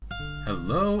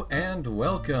Hello and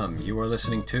welcome. You are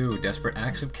listening to Desperate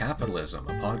Acts of Capitalism,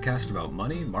 a podcast about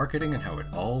money, marketing, and how it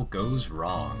all goes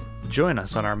wrong. Join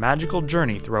us on our magical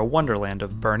journey through a wonderland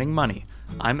of burning money.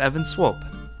 I'm Evan Swope.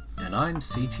 And I'm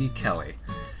C.T. Kelly.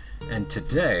 And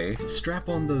today, strap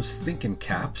on those thinking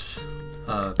caps,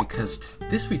 because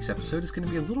this week's episode is going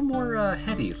to be a little more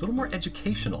heady, a little more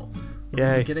educational. We're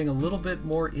going to be getting a little bit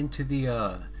more into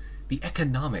the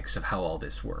economics of how all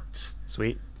this works.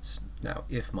 Sweet. Now,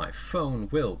 if my phone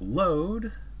will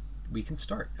load, we can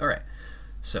start. All right.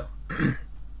 So,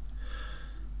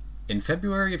 in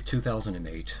February of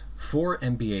 2008, 4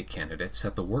 MBA candidates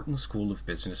at the Wharton School of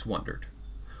Business wondered,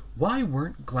 why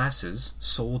weren't glasses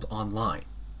sold online?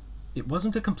 It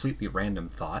wasn't a completely random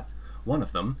thought. One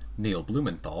of them, Neil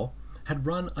Blumenthal, had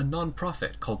run a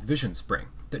non-profit called Vision Spring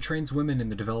that trains women in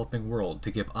the developing world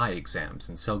to give eye exams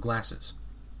and sell glasses.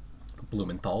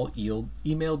 Blumenthal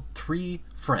emailed 3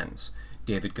 friends,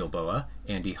 David Gilboa,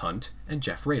 Andy Hunt, and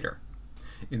Jeff Rader,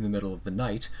 in the middle of the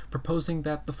night, proposing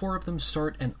that the 4 of them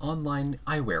start an online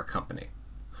eyewear company.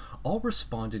 All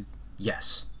responded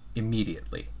yes,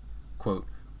 immediately. Quote,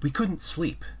 "We couldn't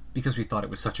sleep because we thought it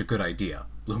was such a good idea,"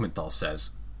 Blumenthal says.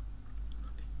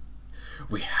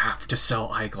 "We have to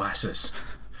sell eyeglasses.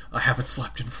 I haven't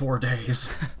slept in 4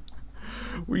 days."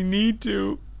 We need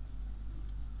to.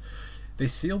 They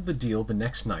sealed the deal the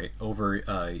next night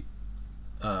over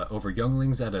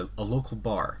younglings at a local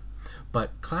bar,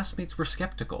 but classmates were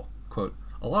skeptical. Quote,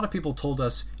 "A lot of people told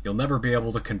us, you'll never be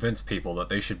able to convince people that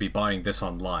they should be buying this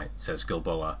online," says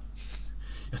Gilboa.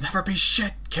 "You'll never be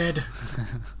shit, kid."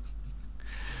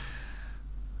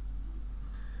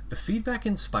 The feedback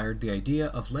inspired the idea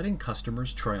of letting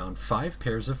customers try on 5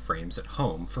 pairs of frames at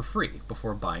home for free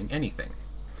before buying anything.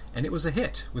 And it was a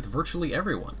hit with virtually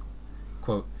everyone.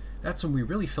 Quote, "That's when we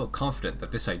really felt confident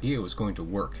that this idea was going to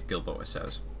work," Gilboa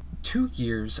says. 2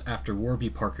 years after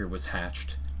Warby Parker was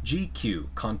hatched,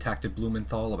 GQ contacted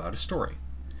Blumenthal about a story.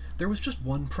 There was just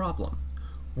one problem.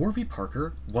 Warby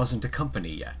Parker wasn't a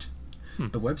company yet.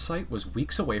 The website was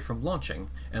weeks away from launching,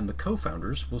 and the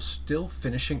co-founders were still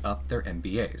finishing up their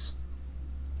MBAs.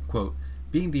 Quote,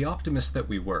 "Being the optimists that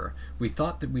we were, we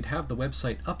thought that we'd have the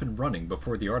website up and running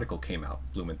before the article came out,"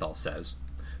 Blumenthal says.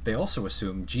 They also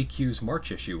assumed GQ's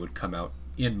March issue would come out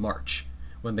in March.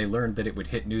 When they learned that it would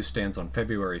hit newsstands on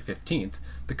February 15th,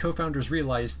 the co-founders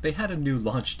realized they had a new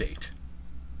launch date.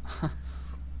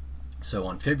 So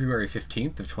on February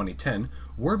 15th of 2010,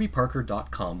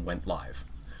 warbyparker.com went live.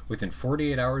 Within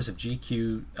 48 hours of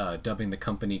GQ dubbing the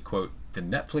company, quote, "the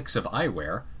Netflix of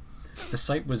eyewear," the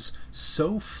site was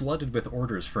so flooded with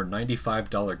orders for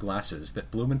 $95 glasses that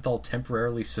Blumenthal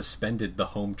temporarily suspended the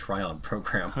home try-on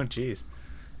program. Oh, jeez.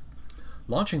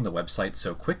 Launching the website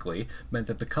so quickly meant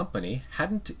that the company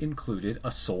hadn't included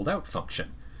a sold-out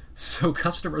function, so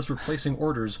customers were placing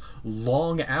orders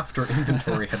long after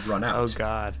inventory had run out. Oh,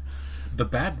 God. The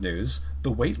bad news,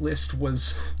 the wait list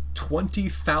was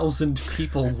 20,000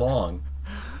 people long.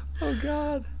 Oh,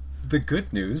 God. The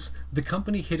good news, the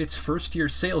company hit its first-year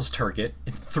sales target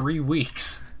in 3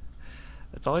 weeks.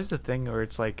 It's always the thing where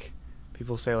it's like,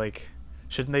 people say, like,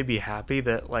 shouldn't they be happy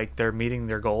that, like, they're meeting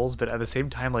their goals? But at the same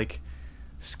time, like,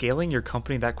 scaling your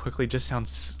company that quickly just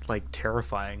sounds like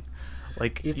terrifying.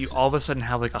 Like, you all of a sudden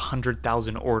have like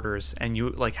 100,000 orders and you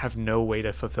like have no way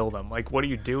to fulfill them. Like, what do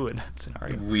you do in that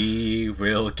scenario? We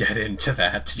will get into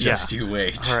that. Just you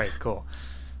wait. All right, cool.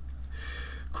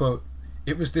 Quote,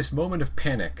 "It was this moment of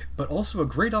panic, but also a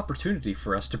great opportunity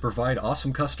for us to provide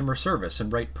awesome customer service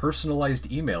and write personalized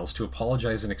emails to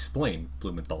apologize and explain,"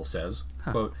 Blumenthal says.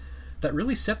 Quote, "That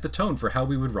really set the tone for how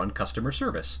we would run customer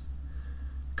service.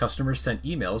 Customers sent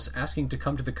emails asking to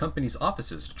come to the company's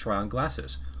offices to try on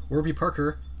glasses. Warby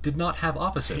Parker did not have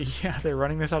offices. Yeah, they're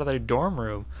running this out of their dorm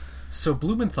room. So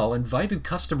Blumenthal invited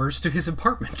customers to his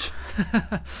apartment."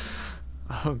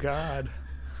 Oh, God.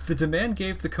 The demand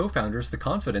gave the co-founders the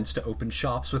confidence to open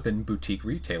shops within boutique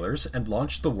retailers and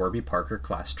launched the Warby Parker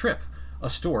Class Trip, a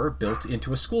store built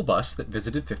into a school bus that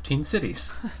visited 15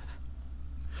 cities.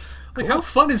 Like, how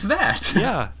fun is that?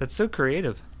 Yeah, that's so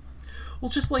creative.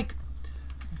 Well, just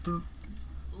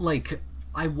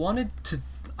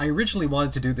I originally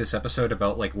wanted to do this episode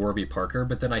about, like, Warby Parker,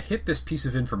 but then I hit this piece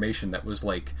of information that was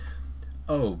like,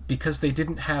 oh, because they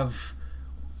didn't have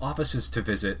offices to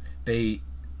visit,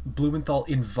 Blumenthal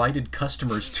invited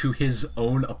customers to his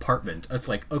own apartment. It's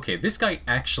like, okay, this guy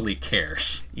actually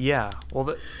cares. Yeah,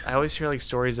 well, I always hear, like,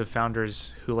 stories of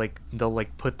founders who, like, they'll,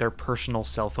 like, put their personal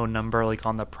cell phone number, like,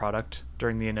 on the product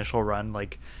during the initial run,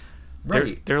 like...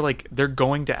 Right. They're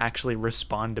going to actually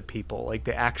respond to people. Like,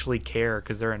 they actually care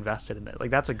because they're invested in it. Like,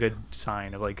 that's a good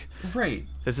sign of, like, right.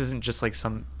 This isn't just like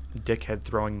some dickhead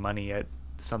throwing money at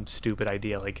some stupid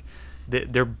idea. Like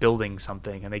they're building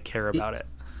something and they care about it.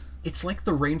 It's like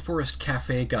the Rainforest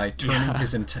Cafe guy turning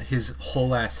his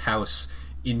whole ass house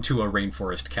into a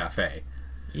Rainforest Cafe.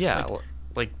 Yeah,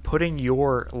 like putting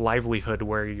your livelihood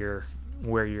where your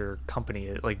company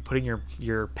is, like putting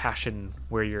your passion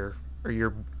where your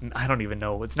I don't even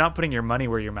know. It's not putting your money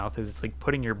where your mouth is. It's like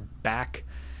putting your back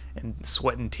and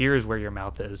sweat and tears where your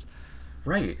mouth is.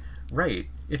 Right.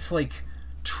 It's like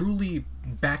truly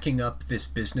backing up this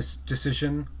business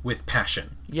decision with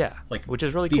passion. Yeah, like which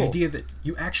is really the cool. idea that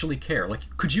you actually care.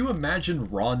 Like, could you imagine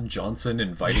Ron Johnson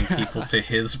inviting people to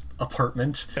his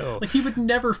apartment? No. Like, he would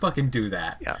never fucking do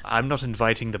that. Yeah, I'm not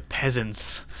inviting the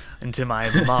peasants into my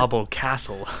marble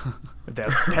castle with their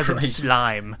peasant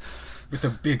slime. With a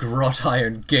big wrought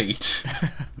iron gate.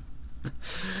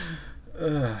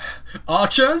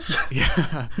 Archers!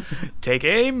 Yeah. Take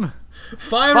aim!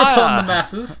 Fire upon the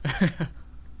masses!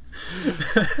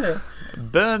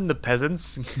 Burn the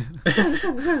peasants!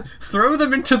 Throw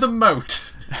them into the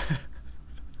moat!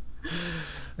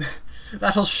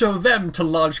 That'll show them to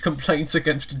lodge complaints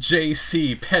against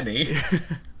J.C. Penney.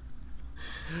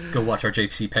 Go watch our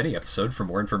J.C. Penney episode for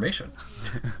more information.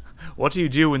 What do you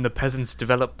do when the peasants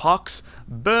develop pox?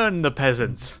 Burn the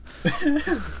peasants!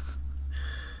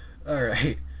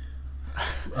 Alright.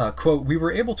 Quote, we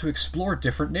were able to explore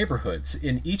different neighborhoods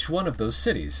in each one of those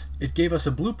cities. It gave us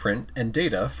a blueprint and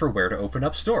data for where to open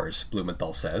up stores,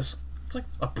 Blumenthal says. It's like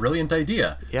a brilliant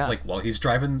idea. Yeah. Like while he's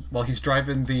driving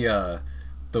the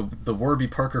Warby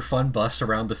Parker Fun Bus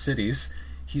around the cities,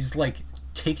 he's like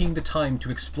taking the time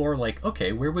to explore, like,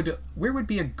 okay, where would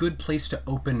be a good place to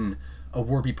open a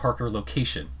Warby Parker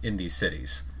location in these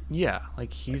cities? Yeah,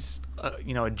 like he's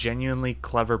a genuinely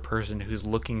clever person who's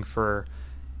looking for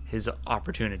his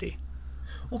opportunity.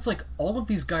 Well, it's like all of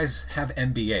these guys have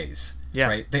MBAs, yeah.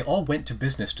 Right? They all went to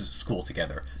business school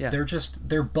together. Yeah.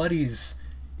 They're buddies.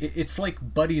 It's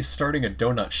like buddies starting a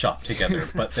donut shop together,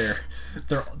 but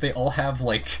they all have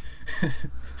like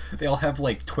they all have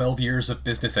like 12 years of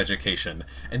business education,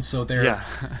 and so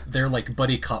their like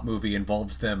buddy cop movie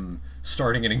involves them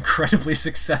starting an incredibly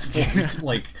successful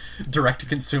like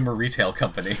direct-to-consumer retail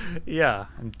company. Yeah,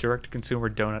 and direct-to-consumer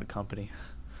donut company.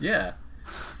 Yeah.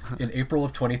 In April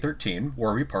of 2013,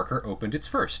 Warby Parker opened its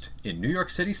first in New York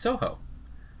City, Soho.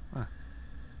 Huh.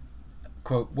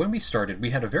 Quote, when we started, we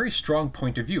had a very strong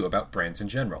point of view about brands in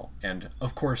general, and,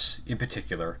 of course, in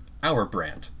particular, our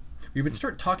brand. We would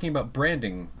start talking about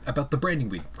the branding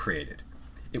we created.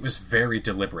 It was very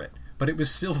deliberate, but it was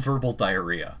still verbal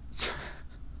diarrhea.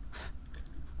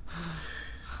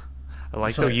 I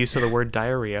like the use of the word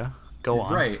diarrhea. Go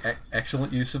on. Right.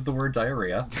 Excellent use of the word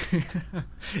diarrhea.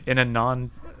 In a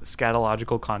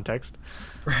non-scatological context.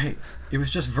 Right. It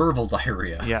was just verbal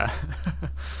diarrhea. Yeah.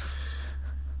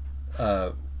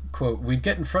 Quote, we'd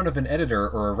get in front of an editor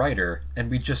or a writer, and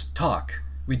we'd just talk.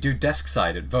 We'd do desk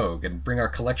side at Vogue and bring our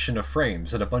collection of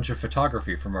frames and a bunch of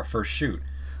photography from our first shoot.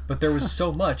 But there was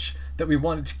so much that we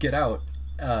wanted to get out.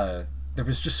 There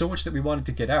was just so much that we wanted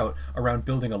to get out around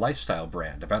building a lifestyle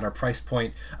brand, about our price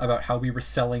point, about how we were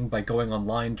selling by going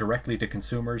online directly to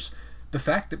consumers. The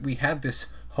fact that we had this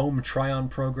home try-on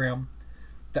program,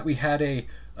 that we had a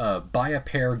buy a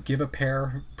pair, give a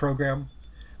pair program,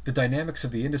 the dynamics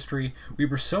of the industry, we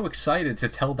were so excited to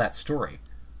tell that story.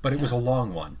 But it was a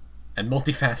long one, and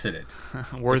multifaceted.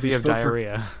 Worthy of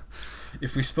diarrhea.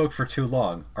 If we spoke for too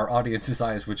long, our audience's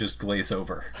eyes would just glaze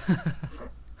over.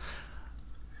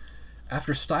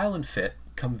 After style and fit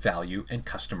come value and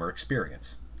customer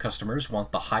experience. Customers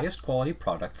want the highest quality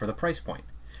product for the price point.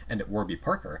 And at Warby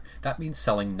Parker, that means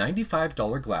selling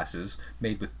 $95 glasses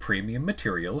made with premium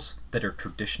materials that are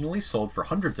traditionally sold for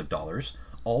hundreds of dollars,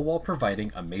 all while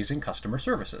providing amazing customer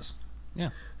services. Yeah.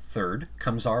 Third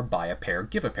comes our buy a pair,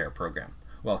 give a pair program.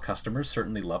 While customers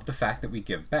certainly love the fact that we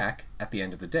give back, at the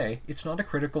end of the day, it's not a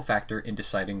critical factor in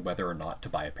deciding whether or not to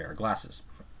buy a pair of glasses.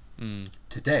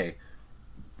 Today,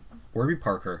 Warby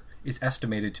Parker is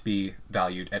estimated to be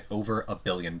valued at over $1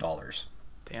 billion.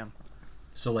 Damn.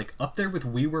 So, like, up there with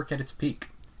WeWork at its peak.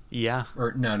 Yeah.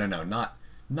 Or, no,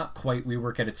 not quite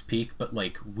WeWork at its peak, but,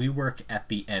 like, WeWork at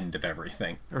the end of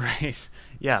everything. Right.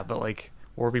 Yeah, but, like,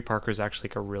 Warby Parker is actually,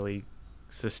 like, a really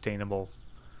sustainable,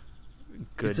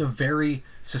 good... It's a very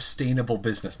sustainable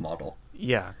business model.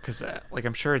 Yeah, because, like,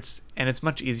 I'm sure it's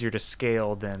much easier to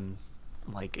scale than,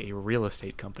 like, a real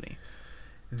estate company.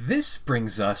 This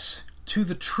brings us to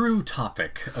the true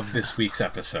topic of this week's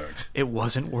episode. It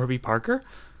wasn't Warby Parker?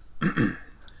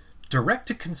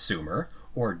 Direct-to-consumer,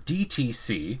 or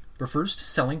DTC, refers to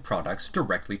selling products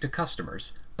directly to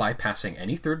customers, bypassing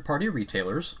any third-party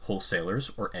retailers,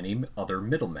 wholesalers, or any other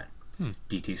middlemen.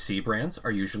 DTC brands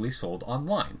are usually sold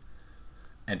online,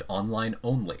 and online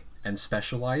only, and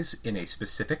specialize in a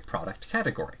specific product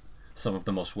category. Some of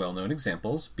the most well-known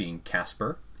examples being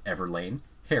Casper, Everlane,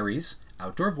 Harry's,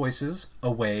 Outdoor Voices,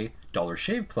 Away, Dollar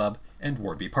Shave Club, and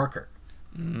Warby Parker.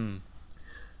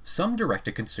 Some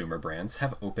direct-to-consumer brands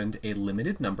have opened a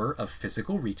limited number of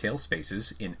physical retail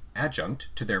spaces in adjunct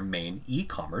to their main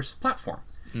e-commerce platform,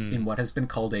 in what has been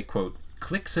called a, quote,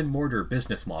 clicks and mortar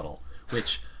business model,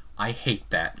 which I hate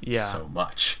that so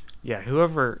much. Yeah,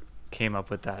 whoever came up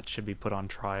with that should be put on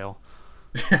trial.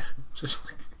 Just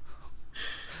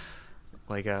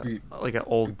like an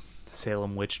old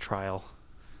Salem witch trial.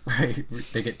 Right,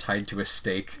 they get tied to a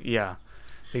stake. Yeah,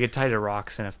 they get tied to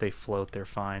rocks, and if they float, they're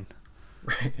fine.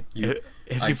 Right.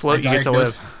 If you float, you get to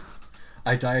live.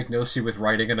 I diagnose you with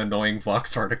writing an annoying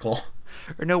Vox article.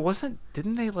 Or no,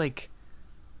 didn't they, like,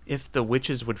 if the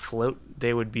witches would float,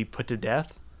 they would be put to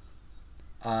death?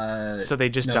 So they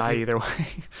just die either way?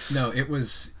 No, it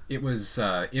was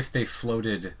if they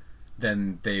floated,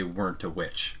 then they weren't a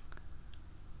witch.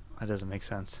 That doesn't make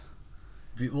sense.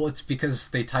 Well, it's because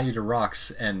they tie you to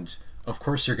rocks, and of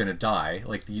course you're going to die.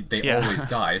 Like, they always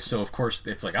die, so of course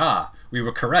it's like, we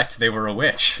were correct, they were a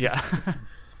witch. Yeah.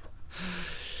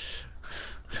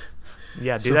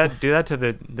 Yeah, do that to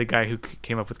the guy who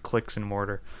came up with clicks and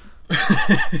mortar.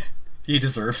 He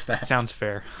deserves that. Sounds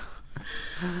fair.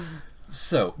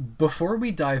 So, before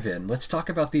we dive in, let's talk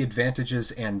about the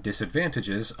advantages and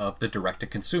disadvantages of the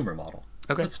direct-to-consumer model.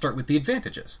 Okay. Let's start with the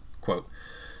advantages. Quote,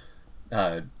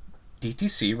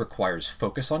 DTC requires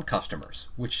focus on customers,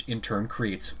 which in turn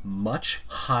creates much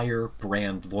higher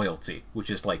brand loyalty, which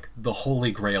is like the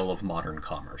holy grail of modern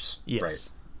commerce. Yes.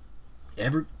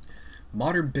 Right?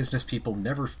 Modern business people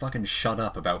never fucking shut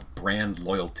up about brand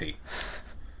loyalty.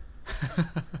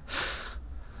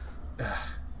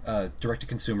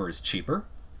 Direct-to-consumer is cheaper,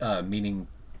 meaning,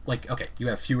 like, okay, you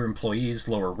have fewer employees,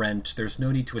 lower rent, there's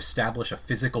no need to establish a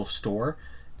physical store,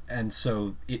 and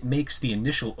so it makes the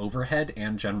initial overhead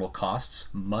and general costs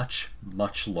much,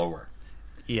 much lower.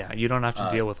 Yeah, you don't have to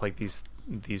deal with, like, these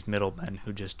middlemen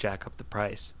who just jack up the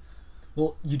price.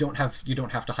 Well, you don't have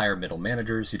to hire middle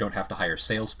managers, you don't have to hire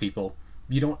salespeople,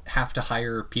 you don't have to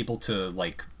hire people to,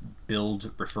 like,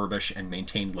 build, refurbish, and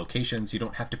maintain locations, you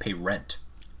don't have to pay rent.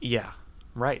 Yeah,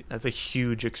 right. That's a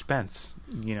huge expense,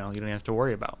 you don't have to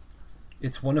worry about.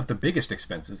 It's one of the biggest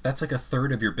expenses. That's like a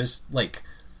third of your business. Like,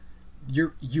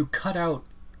 you cut out,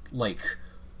 like,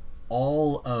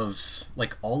 all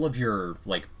of your,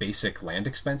 like, basic land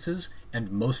expenses and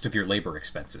most of your labor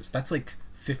expenses. That's like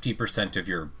 50% of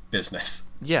your business.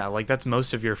 Yeah, like, that's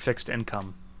most of your fixed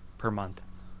income per month.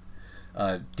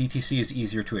 DTC is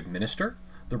easier to administer.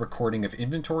 The recording of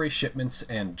inventory, shipments,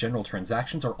 and general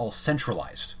transactions are all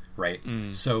centralized, right?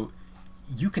 So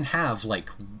you can have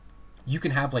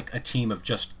a team of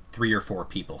just 3 or 4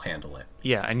 people handle it.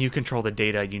 Yeah, and you control the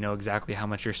data. You know exactly how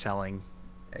much you're selling.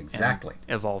 Exactly.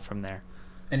 And evolve from there.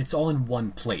 And it's all in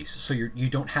one place, so you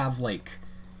don't have, like,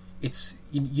 it's,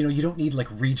 you don't need, like,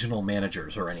 regional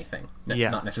managers or anything.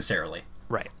 Not necessarily.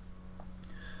 Right.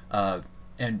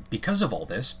 And because of all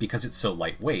this, because it's so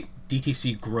lightweight,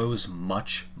 DTC grows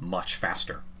much, much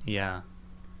faster. Yeah.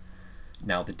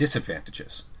 Now, the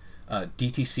disadvantages.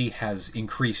 DTC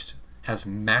has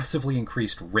massively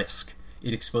increased risk.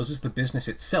 It exposes the business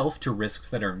itself to risks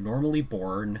that are normally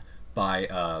borne by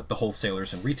the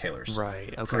wholesalers and retailers.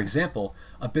 Right, okay. For example,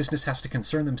 a business has to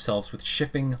concern themselves with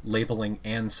shipping, labeling,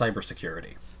 and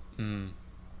cybersecurity.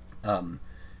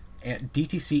 And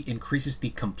DTC increases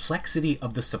the complexity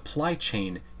of the supply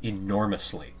chain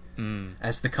enormously,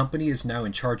 as the company is now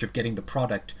in charge of getting the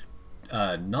product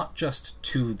not just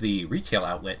to the retail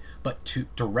outlet, but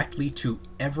directly to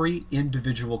every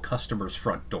individual customer's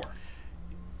front door.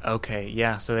 Okay,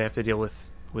 yeah, so they have to deal with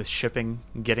shipping,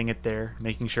 getting it there,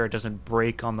 making sure it doesn't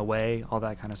break on the way, all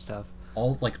that kind of stuff.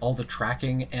 All the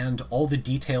tracking and all the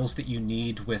details that you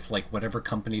need with, like, whatever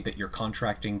company that you're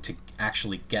contracting to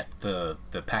actually get the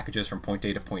packages from point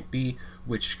A to point B,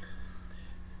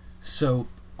 so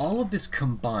all of this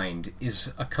combined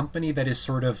is a company that is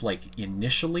sort of, like,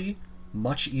 initially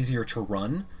much easier to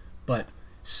run, but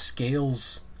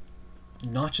scales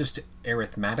not just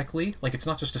arithmetically, like, it's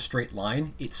not just a straight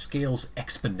line, it scales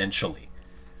exponentially.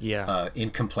 Yeah.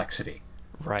 In complexity.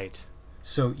 Right.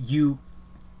 So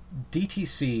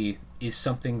DTC is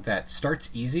something that starts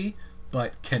easy,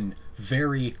 but can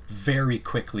very, very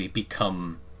quickly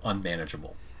become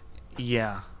unmanageable.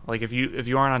 Yeah, like if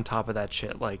you aren't on top of that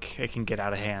shit, like, it can get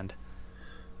out of hand.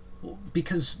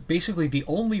 Because basically the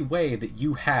only way that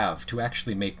you have to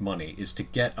actually make money is to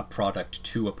get a product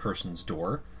to a person's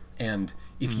door, and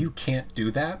if you can't do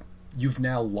that, you've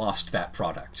now lost that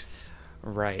product.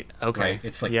 Right. Okay. Right?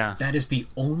 It's like, that is the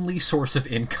only source of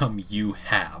income you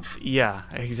have. Yeah,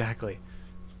 exactly.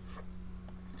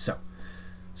 So,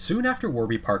 soon after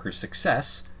Warby Parker's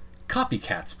success,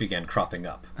 copycats began cropping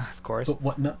up. Of course.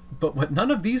 But what none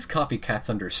of these copycats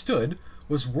understood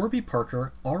was Warby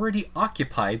Parker already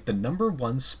occupied the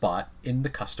 #1 spot in the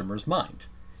customer's mind,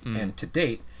 and to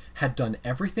date had done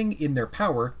everything in their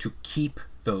power to keep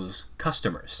those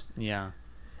customers. Yeah.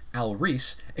 Al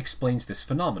Ries explains this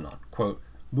phenomenon, quote,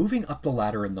 "Moving up the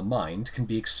ladder in the mind can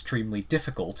be extremely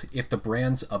difficult if the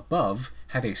brands above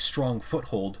have a strong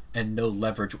foothold and no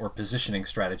leverage or positioning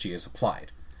strategy is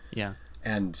applied." Yeah.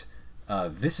 And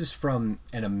this is from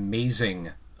an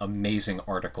amazing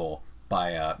article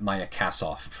by Maya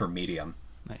Kassoff for Medium.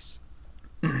 Nice.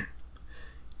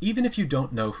 Even if you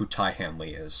don't know who Ty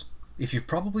Hanley is, if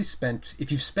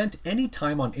you've spent any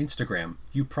time on Instagram,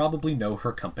 you probably know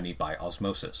her company by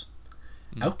osmosis.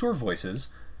 Outdoor Voices,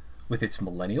 with its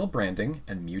millennial branding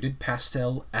and muted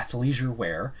pastel athleisure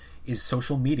wear, is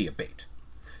social media bait.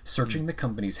 Searching the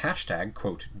company's hashtag,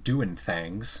 quote, "doin'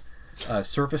 thangs,"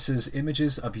 surfaces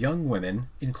images of young women,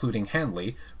 including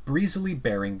Hanley, breezily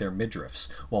baring their midriffs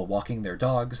while walking their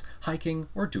dogs, hiking,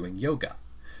 or doing yoga,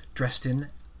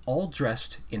 all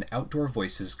dressed in Outdoor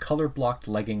Voices color-blocked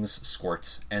leggings,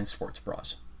 skirts, and sports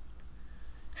bras.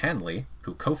 Hanley,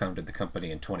 who co-founded the company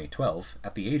in 2012,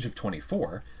 at the age of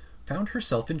 24, found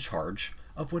herself in charge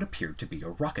of what appeared to be a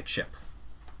rocket ship.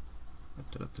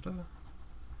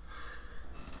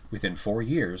 Within 4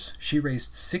 years, she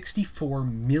raised $64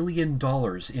 million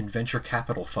in venture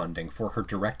capital funding for her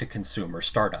direct-to-consumer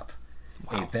startup,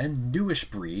 a then newish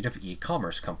breed of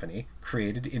e-commerce company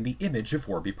created in the image of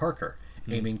Warby Parker,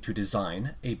 aiming to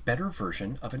design a better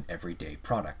version of an everyday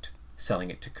product, selling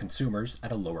it to consumers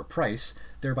at a lower price,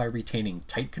 thereby retaining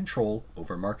tight control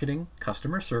over marketing,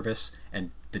 customer service, and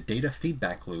the data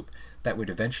feedback loop that would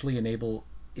eventually enable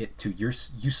it to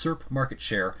usurp market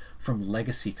share from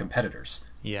legacy competitors.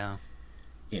 Yeah.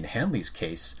 In Hanley's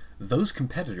case, those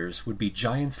competitors would be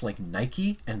giants like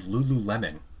Nike and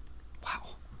Lululemon.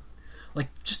 Wow. Like,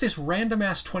 just this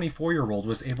random-ass 24-year-old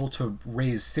was able to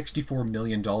raise $64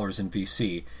 million in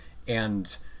VC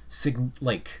and,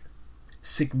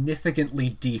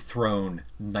 significantly dethrone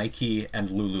Nike and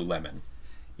Lululemon.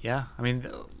 Yeah. I mean,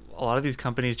 a lot of these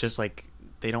companies just,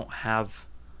 they don't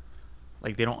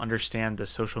understand the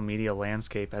social media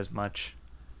landscape as much.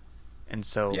 And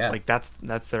so, that's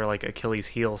their, Achilles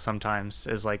heel sometimes,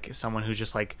 is, someone who's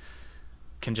just,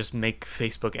 can just make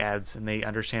Facebook ads, and they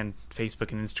understand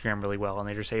Facebook and Instagram really well, and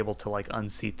they're just able to,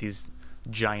 unseat these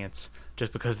giants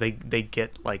just because they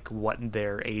get, what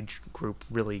their age group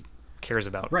really cares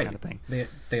about, kind of thing.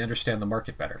 They understand the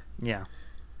market better. Yeah.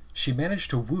 She managed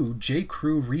to woo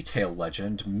J.Crew retail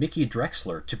legend Mickey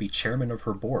Drexler to be chairman of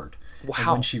her board.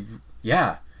 Wow.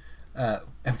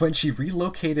 And when she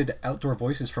relocated Outdoor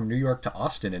Voices from New York to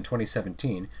Austin in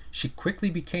 2017, she quickly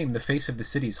became the face of the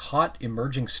city's hot,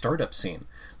 emerging startup scene,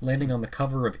 landing on the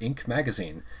cover of Inc.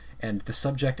 magazine and the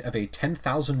subject of a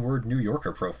 10,000-word New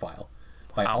Yorker profile.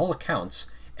 By all accounts,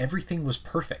 everything was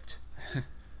perfect.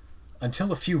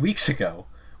 Until a few weeks ago,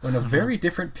 when a very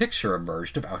different picture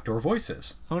emerged of Outdoor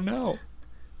Voices. Oh no.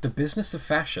 The Business of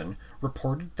Fashion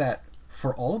reported that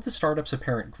for all of the startup's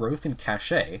apparent growth in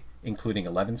cachet, including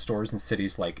 11 stores in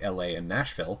cities like LA and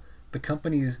Nashville, the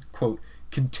company, quote,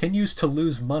 continues to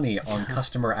lose money on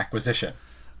customer acquisition.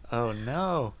 Oh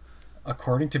no.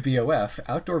 According to VOF,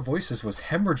 Outdoor Voices was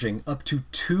hemorrhaging up to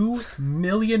 $2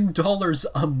 million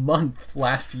a month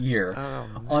last year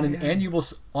on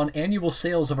annual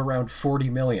sales of around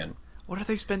 $40 million. What are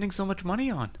they spending so much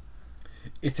money on?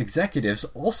 Its executives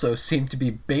also seem to be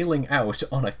bailing out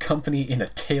on a company in a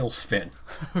tailspin.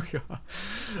 Oh god.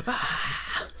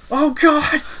 Oh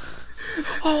god!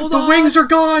 Hold the on! wings are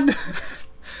gone!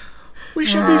 We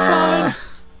should be fine!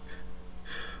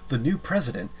 The new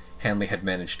president Hanley had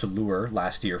managed to lure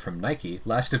last year from Nike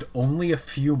lasted only a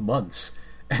few months,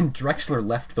 and Drexler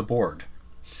left the board.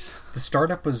 The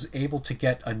startup was able to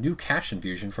get a new cash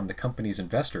infusion from the company's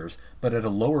investors, but at a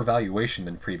lower valuation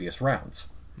than previous rounds.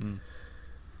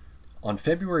 On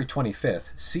February 25th,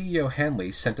 CEO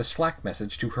Hanley sent a Slack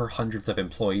message to her hundreds of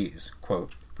employees,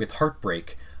 quote, "With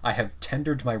heartbreak, I have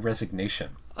tendered my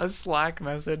resignation." A Slack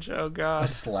message? Oh god. A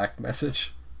Slack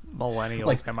message.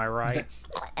 Millennials, am I right?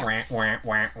 The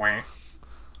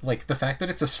fact that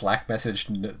it's a Slack message,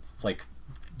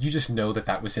 you just know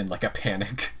that was in, a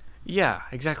panic. Yeah,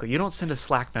 exactly. You don't send a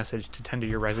Slack message to tender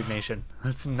your resignation.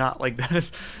 That's not that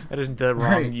is the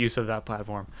wrong use of that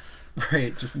platform.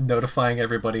 Right, just notifying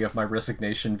everybody of my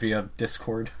resignation via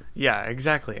Discord. Yeah,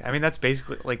 exactly. I mean, that's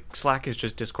basically like Slack is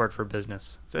just Discord for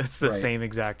business. So it's the Right. same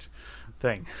exact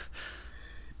thing.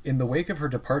 In the wake of her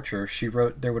departure, she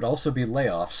wrote there would also be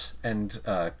layoffs, and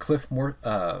Cliff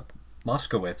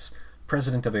Moskowitz,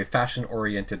 president of a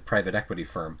fashion-oriented private equity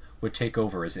firm, would take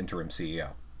over as interim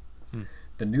CEO.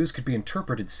 The news could be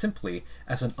interpreted simply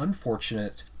as an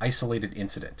unfortunate, isolated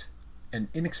incident, an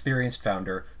inexperienced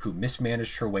founder who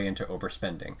mismanaged her way into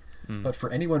overspending. But for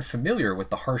anyone familiar with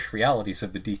the harsh realities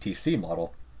of the DTC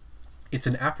model, it's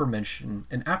an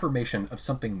affirmation of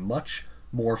something much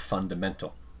more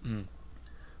fundamental.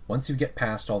 Once you get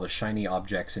past all the shiny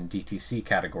objects in DTC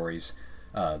categories,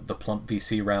 the plump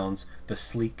VC rounds, the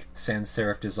sleek sans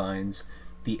serif designs,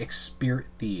 the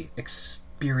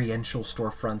experiential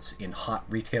storefronts in hot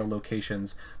retail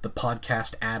locations, the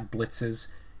podcast ad blitzes,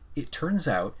 it turns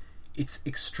out it's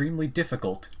extremely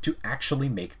difficult to actually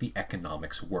make the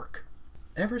economics work.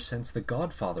 Ever since the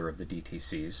godfather of the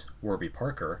DTCs, Warby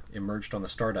Parker, emerged on the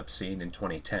startup scene in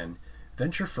 2010,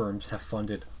 venture firms have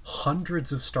funded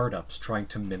hundreds of startups trying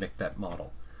to mimic that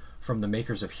model, from the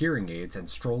makers of hearing aids and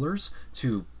strollers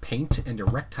to paint and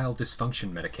erectile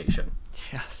dysfunction medication.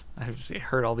 Yes, I've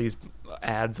heard all these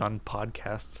ads on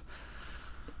podcasts.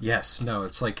 Yes, no,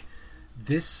 it's like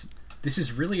this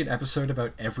is really an episode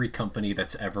about every company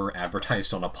that's ever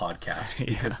advertised on a podcast,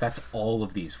 because that's all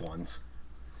of these ones.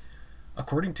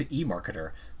 According to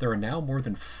eMarketer, there are now more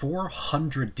than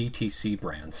 400 DTC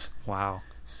brands. Wow.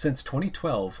 Since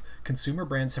 2012, consumer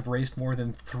brands have raised more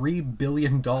than $3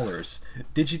 billion.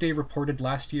 Digiday reported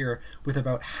last year with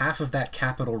about half of that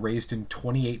capital raised in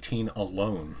 2018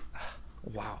 alone.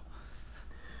 Wow.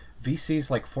 VCs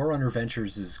like Forerunner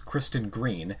Ventures' Kristen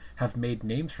Green have made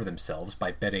names for themselves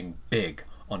by betting big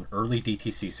on early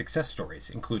DTC success stories,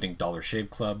 including Dollar Shave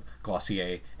Club,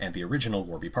 Glossier, and the original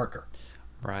Warby Parker.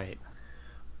 Right.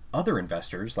 Other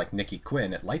investors, like Nikki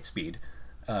Quinn at Lightspeed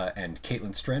and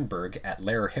Caitlin Strandberg at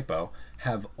Lair Hippo,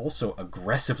 have also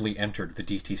aggressively entered the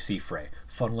DTC fray,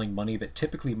 funneling money that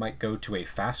typically might go to a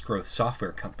fast-growth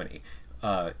software company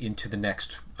into the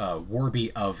next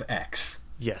Warby of X.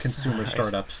 Yes. Consumer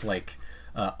startups like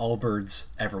Allbirds,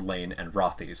 Everlane, and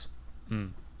Rothy's.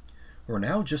 We're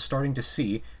now just starting to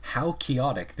see how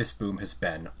chaotic this boom has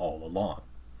been all along.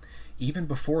 Even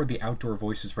before the Outdoor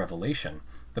Voices revelation,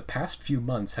 the past few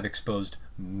months have exposed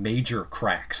major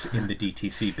cracks in the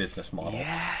DTC business model.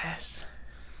 Yes.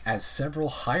 As several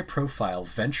high-profile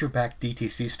venture-backed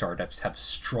DTC startups have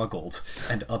struggled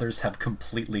and others have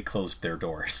completely closed their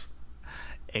doors.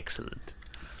 Excellent.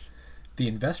 The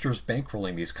investors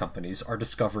bankrolling these companies are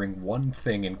discovering one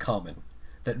thing in common: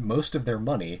 that most of their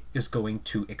money is going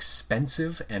to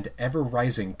expensive and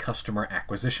ever-rising customer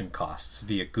acquisition costs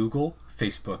via Google,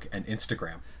 Facebook, and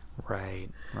Instagram. Right.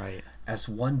 As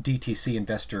one DTC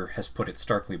investor has put it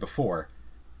starkly before,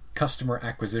 customer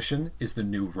acquisition is the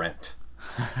new rent.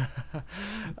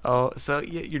 Oh, so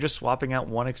you're just swapping out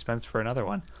one expense for another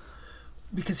one.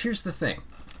 Because here's the thing.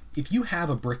 If you have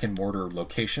a brick and mortar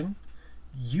location,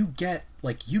 you get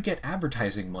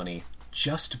advertising money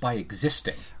just by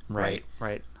existing. Right.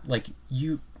 Like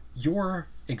your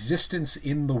existence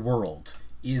in the world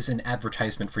is an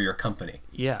advertisement for your company.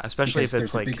 Yeah, especially if Because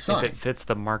it's there's a like big if sign. it fits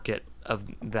the market of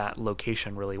that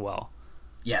location really well.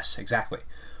 Yes, exactly.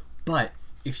 But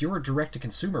if you're a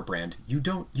direct-to-consumer brand, you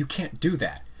can't do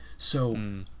that.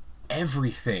 So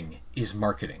everything is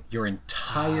marketing. Your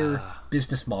entire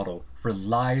business model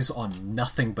relies on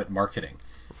nothing but marketing.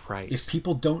 Right. If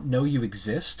people don't know you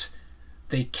exist,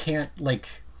 they can't,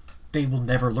 they will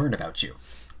never learn about you.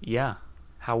 Yeah.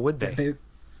 How would they?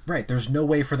 Right, there's no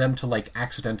way for them to,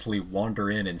 accidentally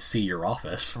wander in and see your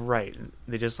office. Right.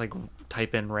 They just,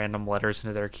 type in random letters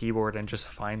into their keyboard and just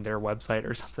find their website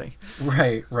or something.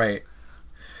 Right.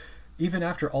 Even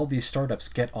after all these startups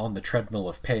get on the treadmill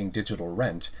of paying digital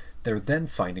rent, they're then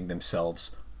finding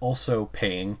themselves also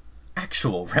paying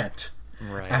actual rent.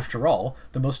 Right. After all,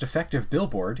 the most effective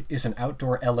billboard is an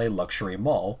outdoor LA luxury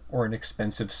mall or an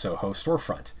expensive Soho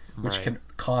storefront, which Right. can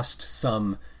cost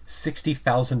some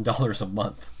 $60,000 a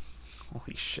month.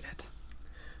 Holy shit.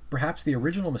 Perhaps the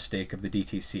original mistake of the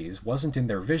DTCs wasn't in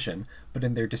their vision, but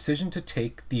in their decision to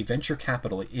take the venture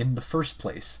capital in the first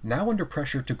place. Now under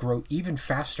pressure to grow even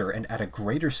faster and at a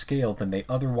greater scale than they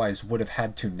otherwise would have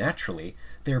had to naturally,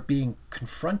 they're being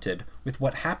confronted with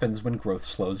what happens when growth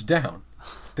slows down.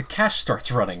 The cash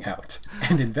starts running out,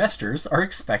 and investors are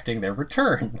expecting their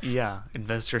returns. Yeah,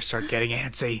 investors start getting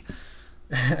antsy.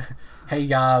 Hey,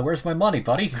 where's my money,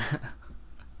 buddy?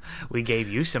 We gave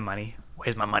you some money.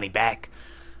 Where's my money back?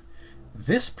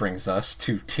 This brings us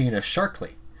to Tina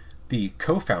Sharkley, the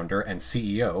co-founder and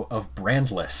CEO of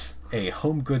Brandless, a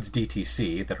home goods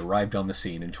DTC that arrived on the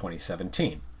scene in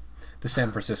 2017. The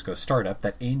San Francisco startup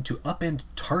that aimed to upend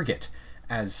Target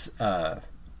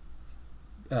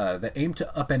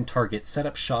set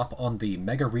up shop on the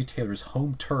mega retailer's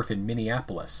home turf in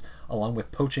Minneapolis, along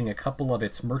with poaching a couple of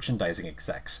its merchandising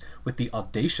execs, with the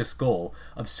audacious goal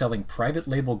of selling private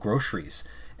label groceries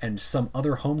and some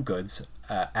other home goods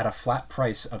at a flat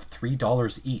price of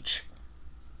 $3 each.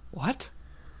 What?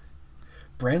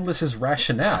 Brandless's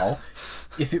rationale,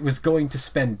 if it was going to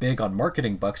spend big on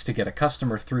marketing bucks to get a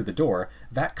customer through the door,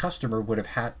 that customer would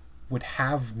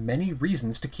have many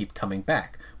reasons to keep coming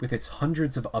back, with its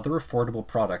hundreds of other affordable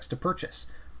products to purchase.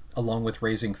 Along with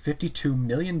raising $52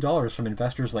 million from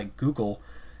investors like Google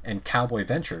and Cowboy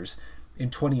Ventures, in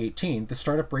 2018, the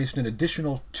startup raised an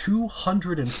additional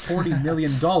 $240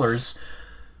 million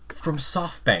from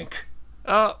SoftBank.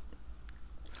 Adam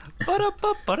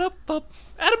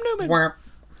Newman.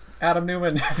 Adam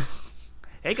Newman.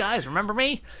 Hey guys, remember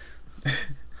me?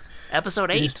 Episode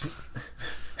 8.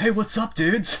 Hey, what's up,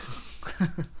 dudes?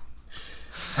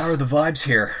 How are the vibes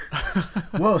here?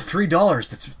 Whoa, $3.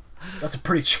 That's a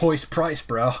pretty choice price,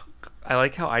 bro. I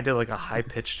like how I did like a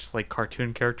high-pitched like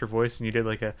cartoon character voice, and you did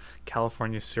like a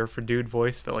California surfer dude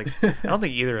voice, but like I don't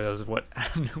think either of those is what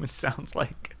Adam Newman sounds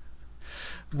like.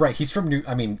 Right, he's from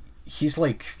he's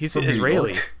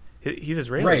Israeli. He's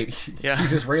Israeli. Right. Yeah.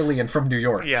 He's Israeli and from New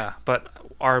York. Yeah, but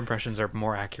our impressions are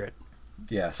more accurate.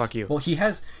 Yes. Fuck you. Well, he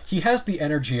has the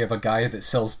energy of a guy that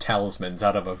sells talismans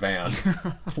out of a van.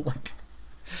 Like,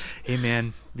 hey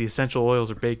man, the essential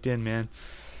oils are baked in, man.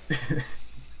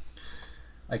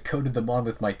 I coated them on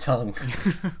with my tongue.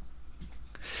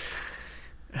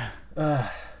 I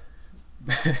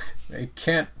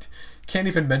can't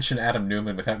even mention Adam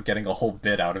Newman without getting a whole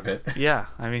bit out of it. Yeah,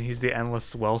 I mean, he's the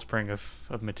endless wellspring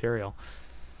of material.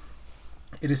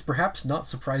 It is perhaps not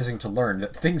surprising to learn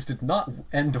that things did not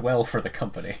end well for the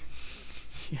company.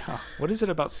 Yeah, what is it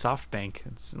about SoftBank?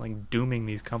 It's like dooming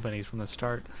these companies from the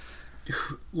start.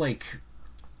 Like,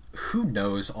 who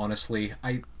knows, honestly?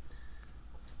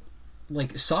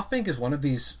 SoftBank is one of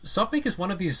these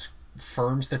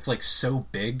firms that's like so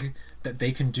big that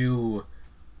they can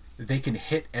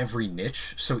hit every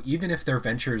niche. So even if their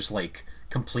ventures like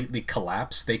completely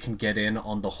collapse, they can get in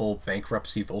on the whole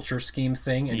bankruptcy vulture scheme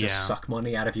thing and just suck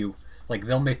money out of you. Like,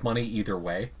 they'll make money either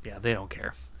way. Yeah, they don't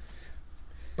care.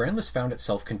 Brandless found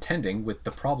itself contending with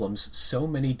the problems so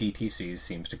many DTCs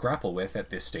seems to grapple with at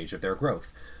this stage of their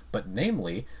growth, but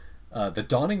namely, the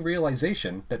dawning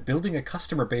realization that building a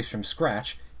customer base from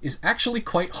scratch is actually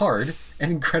quite hard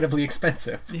and incredibly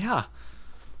expensive. Yeah.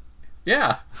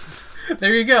 Yeah.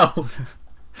 There you go.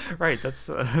 Right, that's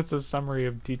a summary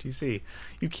of DTC.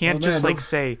 You can't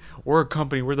say, we're a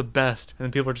company, we're the best, and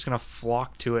then people are just going to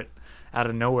flock to it out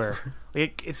of nowhere.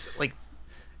 It's like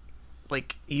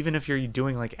even if you're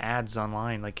doing like ads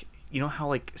online, like, you know how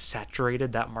like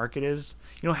saturated that market is?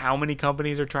 You know how many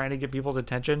companies are trying to get people's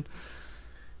attention?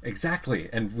 Exactly,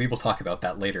 and we will talk about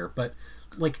that later, but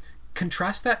like,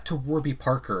 contrast that to Warby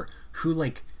Parker, who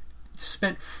like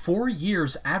spent 4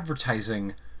 years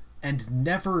advertising and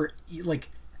never like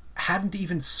hadn't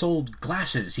even sold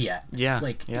glasses yet. Yeah.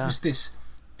 Like, yeah. It was this,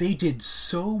 they did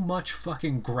so much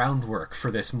fucking groundwork for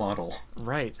this model.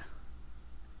 Right.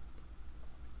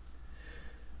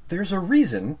 There's a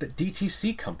reason that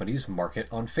DTC companies market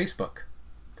on Facebook.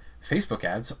 Facebook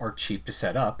ads are cheap to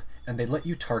set up, and they let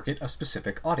you target a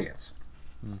specific audience.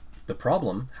 The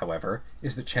problem, however,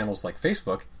 is that channels like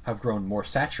Facebook have grown more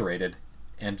saturated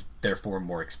and therefore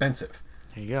more expensive.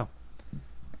 There you go.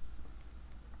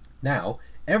 Now,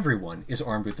 everyone is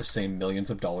armed with the same millions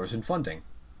of dollars in funding.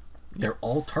 They're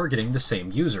all targeting the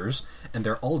same users, and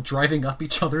they're all driving up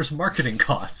each other's marketing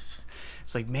costs.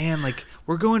 It's like, man, like,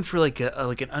 we're going for like an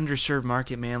underserved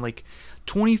market, man. Like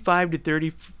 25 to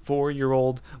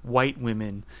 34-year-old white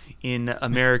women in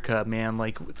America, man.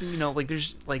 Like, you know, like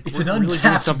there's like, it's we're an untapped really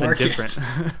doing something market.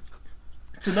 Different.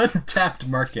 It's an untapped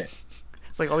market.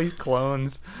 It's like all these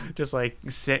clones just like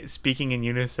speaking in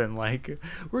unison. Like,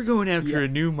 we're going after a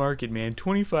new market, man.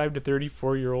 25 to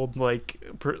 34-year-old like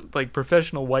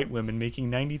professional white women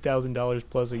making $90,000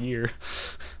 plus a year.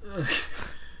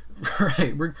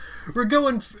 Right, we're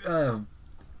going for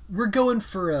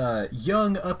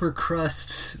young upper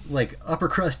crust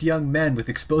young men with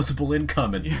exposable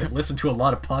income and that listen to a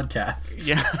lot of podcasts.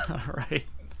 Yeah, right.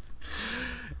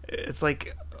 It's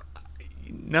like,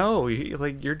 no,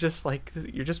 you're just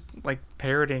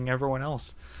parroting everyone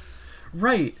else.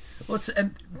 Right. Well,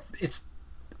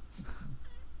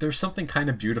 there's something kind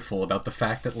of beautiful about the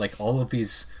fact that like all of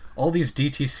these all these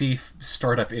DTC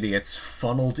startup idiots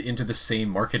funneled into the same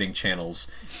marketing channels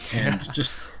and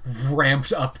just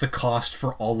ramped up the cost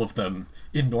for all of them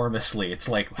enormously. It's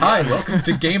like, hi, welcome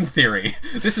to game theory.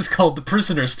 This is called the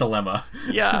prisoner's dilemma.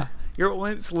 Yeah.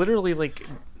 It's literally like,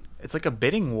 it's like a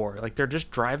bidding war. Like, they're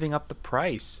just driving up the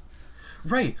price.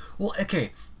 Right. Well,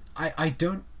 okay. I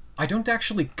don't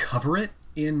actually cover it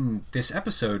in this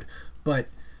episode, but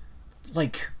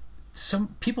like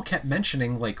some people kept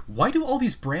mentioning, like, why do all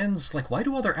these brands, like, why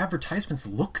do all their advertisements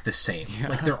look the same? Yeah.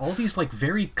 Like, they're all these like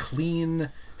very clean,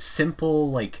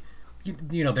 simple, like,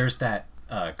 you know, there's that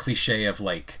cliche of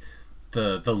like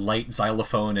the light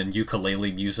xylophone and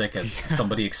ukulele music as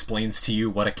somebody explains to you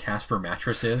what a Casper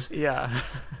mattress is. Yeah.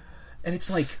 And it's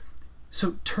like,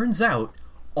 so turns out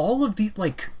all of the,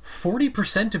 like,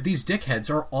 40% of these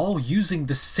dickheads are all using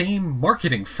the same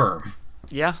marketing firm.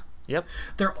 Yeah. Yep.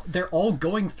 They're all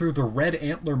going through the Red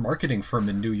Antler marketing firm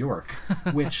in New York,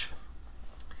 which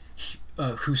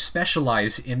who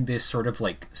specialize in this sort of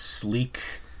like sleek,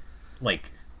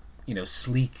 like, you know,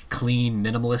 sleek, clean,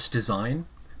 minimalist design.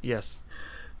 Yes.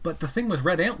 But the thing with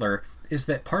Red Antler is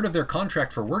that part of their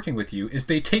contract for working with you is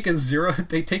they take a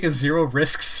zero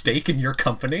risk stake in your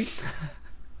company.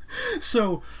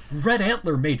 So Red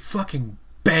Antler made fucking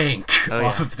bank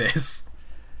off of this.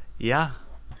 Yeah,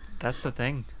 that's the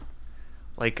thing.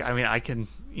 Like, I mean, I can,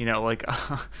 you know, like,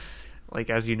 like,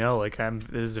 as you know, like,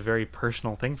 this is a very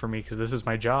personal thing for me because this is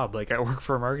my job. Like, I work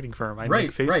for a marketing firm. I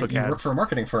make Facebook ads. You work for a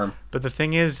marketing firm. But the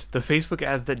thing is, the Facebook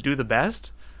ads that do the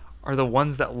best are the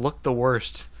ones that look the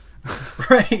worst.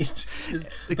 Right.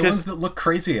 The ones that look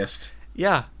craziest.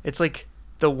 Yeah, it's like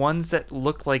the ones that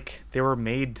look like they were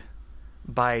made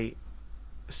by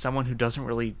someone who doesn't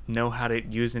really know how to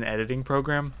use an editing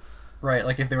program. Right,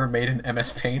 like if they were made in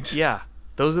MS Paint. Yeah,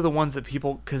 those are the ones that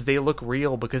people, because they look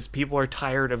real, because people are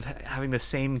tired of having the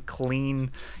same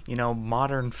clean, you know,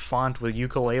 modern font with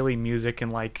ukulele music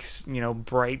and, like, you know,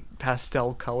 bright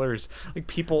pastel colors. Like,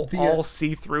 people all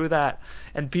see through that,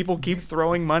 and people keep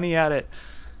throwing money at it.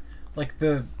 Like,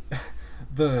 the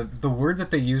word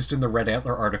that they used in the Red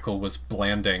Antler article was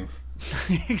blanding.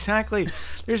 Exactly.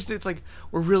 It's like,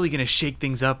 we're really gonna shake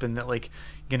things up and that, like,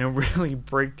 gonna really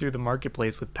break through the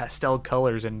marketplace with pastel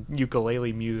colors and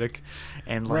ukulele music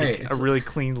and, like, a really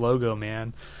clean logo,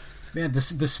 man. Man, the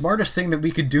smartest thing that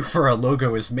we could do for a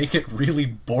logo is make it really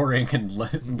boring and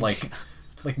like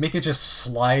make it just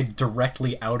slide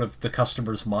directly out of the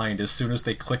customer's mind as soon as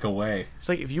they click away. It's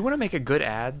like, if you want to make a good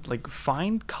ad, like,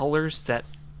 find colors that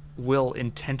will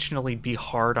intentionally be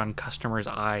hard on customers'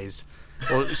 eyes.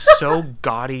 Well, so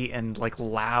gaudy and, like,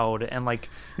 loud, and like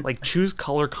choose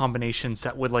color combinations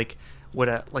that would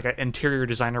an interior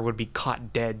designer would be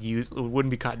caught dead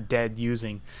wouldn't be caught dead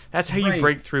using. That's how you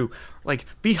break through. Like,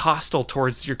 be hostile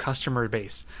towards your customer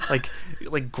base.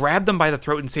 Like grab them by the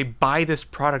throat and say, "Buy this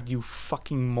product, you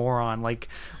fucking moron!" Like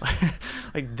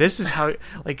this is how.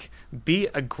 Like, be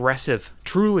aggressive.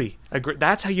 Truly,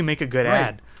 that's how you make a good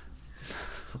ad.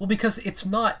 Well, because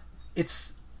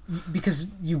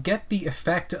because you get the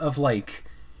effect of like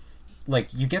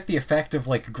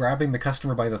grabbing the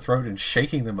customer by the throat and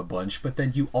shaking them a bunch, but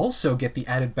then you also get the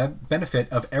added benefit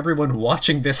of everyone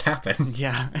watching this happen.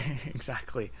 Yeah,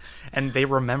 exactly. And they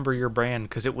remember your brand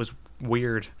because it was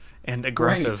weird and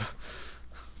aggressive.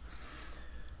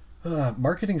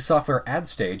 Marketing software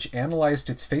AdStage analyzed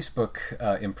its Facebook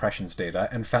impressions data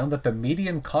and found that the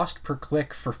median cost per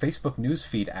click for Facebook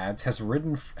newsfeed ads has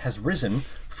risen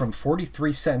from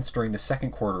 43 cents during the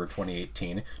second quarter of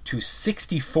 2018 to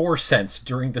 64 cents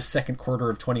during the second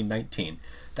quarter of 2019.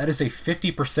 That is a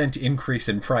 50% increase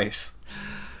in price.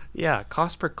 Yeah,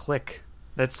 cost per click.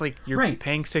 That's like you're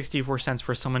paying 64 cents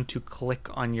for someone to click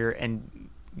on your and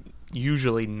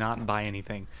usually not buy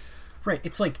anything. Right.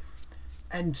 It's like,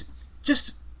 and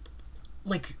just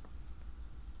like,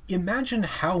 imagine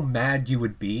how mad you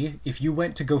would be if you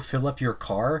went to go fill up your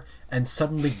car and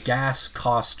suddenly gas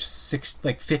cost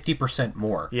 50%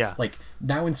 more. Yeah. Like,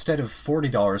 now instead of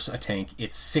 $40 a tank,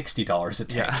 it's $60 a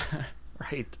tank. Yeah.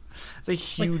 Right. It's a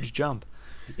huge jump.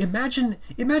 Imagine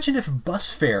if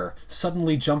bus fare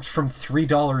suddenly jumped from $3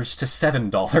 to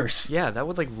 $7. Yeah, that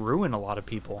would, like, ruin a lot of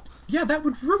people. Yeah, that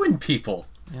would ruin people.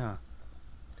 Yeah.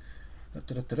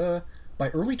 By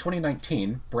early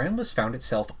 2019, Brandless found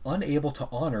itself unable to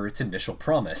honor its initial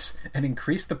promise and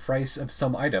increased the price of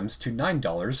some items to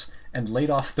 $9 and laid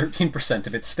off 13%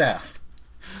 of its staff.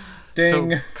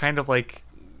 Ding. So, kind of like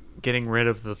getting rid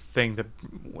of the thing that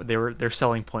their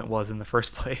selling point was in the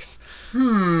first place.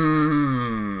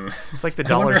 It's like the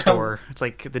dollar store. It's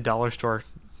like the dollar store,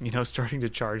 you know, starting to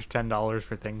charge $10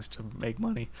 for things to make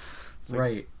money. It's like,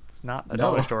 right. It's not a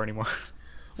dollar store anymore.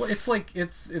 Well, it's like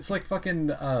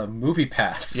fucking Movie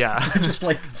Pass. Yeah. Just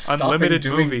like Unlimited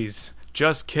movies.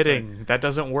 Just kidding. That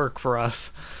doesn't work for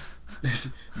us.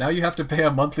 Now you have to pay a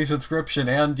monthly subscription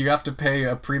and you have to pay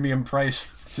a premium price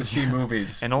to see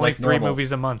movies. And only like 3 normal.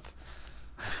 movies a month.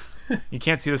 You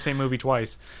can't see the same movie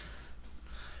twice.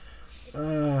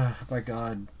 My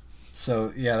God.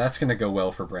 So yeah, that's gonna go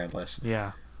well for Brandless.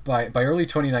 Yeah. By early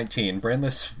 2019,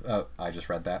 Brandless. I just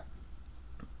read that.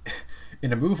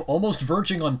 In a move almost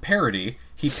verging on parody,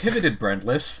 he pivoted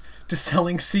Brandless to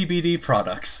selling CBD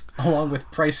products along with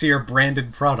pricier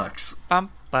branded products. Bum,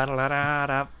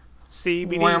 ba-da-da-da-da.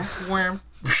 CBD. Wham, wham.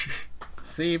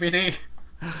 CBD.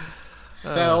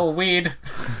 Sell weed.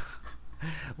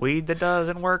 Weed that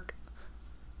doesn't work.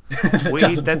 That Weed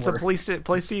doesn't that's work. a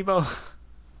placebo.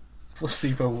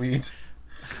 Placebo weed.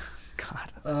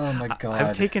 God. Oh my God.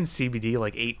 I've taken CBD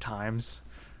like 8 times,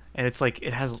 and it's like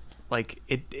it has like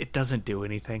it doesn't do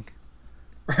anything.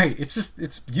 Right.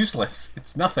 It's useless.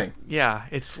 It's nothing. Yeah,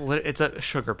 it's a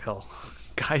sugar pill.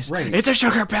 Guys, Right. it's a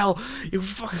sugar pill. You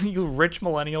rich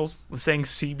millennials saying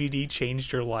CBD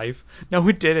changed your life. No,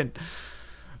 it didn't.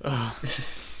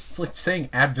 It's like saying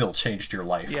Advil changed your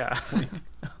life. Yeah.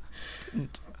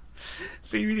 Didn't.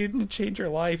 CBD didn't change your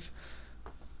life.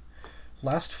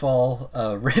 Last fall,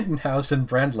 Rittenhouse and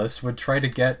Brandless would try to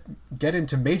get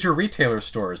into major retailer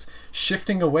stores,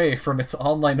 shifting away from its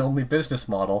online-only business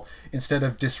model. Instead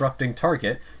of disrupting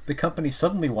Target, the company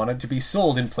suddenly wanted to be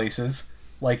sold in places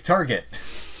like Target.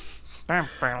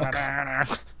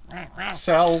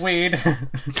 Sell weed.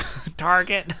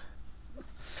 Target.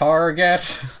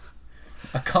 Target.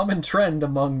 A common trend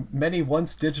among many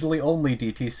once digitally only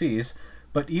DTCs,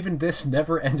 but even this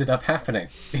never ended up happening.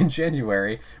 In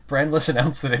January, Brandless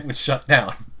announced that it would shut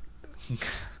down.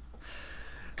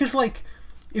 Because, like,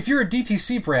 if you're a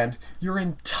DTC brand, your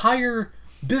entire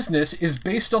business is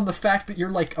based on the fact that you're,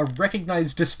 like, a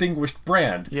recognized, distinguished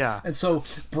brand. Yeah. And so,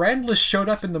 Brandless showed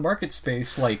up in the market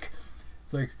space, like,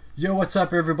 it's like, yo, what's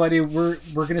up, everybody? We're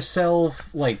gonna sell,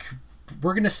 like,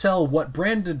 we're gonna sell what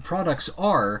branded products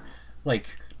are,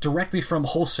 like, directly from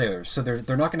wholesalers. So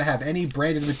they're not going to have any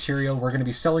branded material. We're going to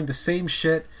be selling the same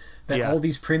shit that all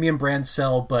these premium brands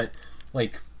sell, but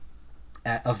like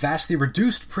at a vastly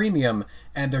reduced premium,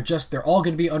 and they're all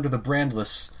going to be under the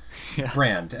Brandless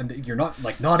brand, and you're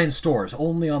not in stores,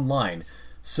 only online.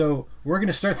 So we're going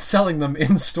to start selling them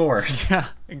in stores. Yeah,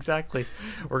 exactly.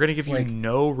 We're going to give you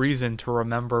no reason to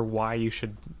remember why you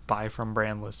should buy from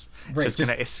Brandless. It's just going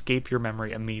to escape your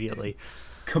memory immediately.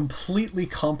 Completely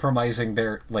compromising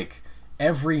their, like,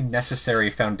 every necessary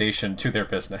foundation to their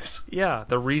business. Yeah,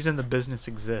 the reason the business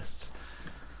exists.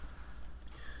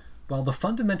 While the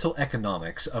fundamental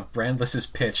economics of Brandless's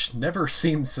pitch never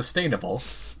seemed sustainable,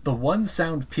 the one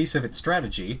sound piece of its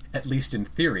strategy, at least in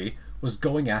theory, was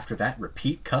going after that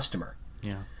repeat customer.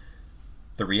 Yeah.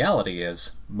 The reality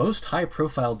is, most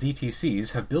high-profile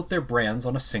DTCs have built their brands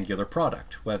on a singular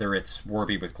product, whether it's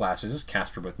Warby with glasses,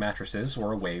 Casper with mattresses,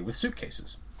 or Away with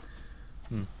suitcases.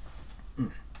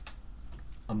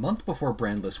 A month before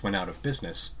Brandless went out of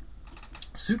business,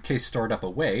 suitcase startup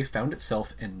Away found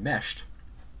itself enmeshed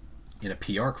in a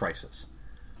PR crisis.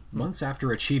 Months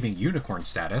after achieving unicorn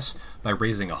status by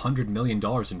raising $100 million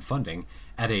in funding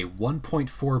at a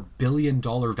 $1.4 billion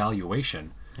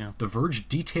valuation, The Verge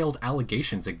detailed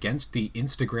allegations against the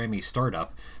Instagrammy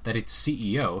startup that its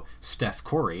CEO, Steph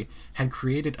Curry, had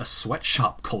created a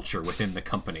sweatshop culture within the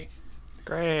company.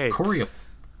 Great. Curry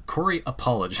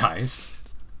apologized,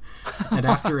 and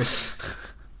after a...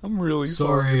 I'm really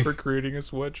sorry Sorry. for creating a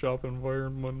sweatshop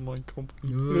environment in my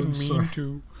company. Oh, I didn't I'm mean sorry.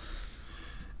 to.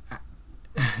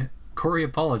 Corey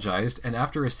apologized, and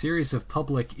after a series of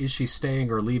public is she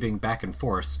staying or leaving back and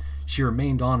forths, she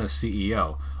remained on as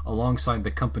CEO, alongside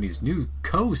the company's new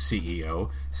co-CEO,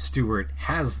 Stuart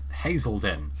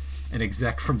Hazelden, an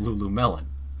exec from Lululemon.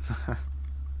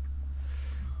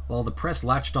 While the press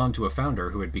latched on to a founder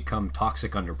who had become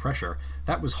toxic under pressure,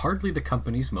 that was hardly the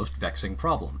company's most vexing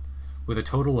problem. With a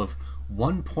total of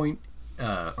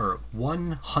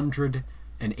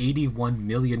 $181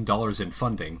 million in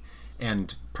funding,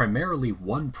 and primarily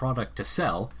one product to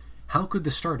sell, how could the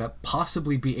startup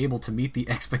possibly be able to meet the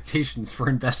expectations for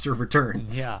investor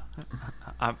returns? Yeah.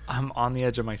 I'm on the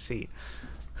edge of my seat.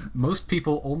 Most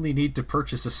people only need to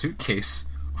purchase a suitcase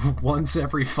once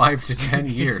every 5 to 10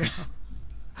 years.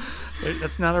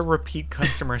 That's not a repeat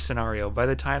customer scenario. By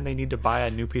the time they need to buy a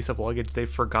new piece of luggage, they've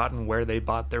forgotten where they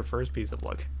bought their first piece of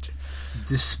luggage.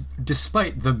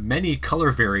 Despite the many color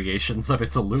variations of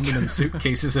its aluminum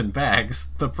suitcases and bags,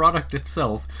 the product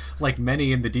itself, like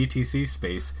many in the DTC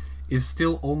space, is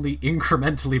still only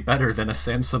incrementally better than a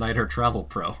Samsonite or Travel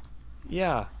Pro.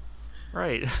 Yeah.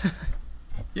 Right.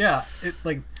 Yeah,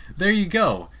 there you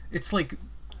go. It's like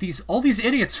all these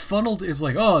idiots funneled is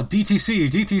like, oh,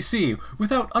 DTC,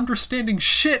 without understanding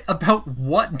shit about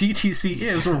what DTC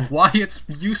is or why it's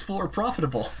useful or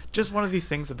profitable. Just one of these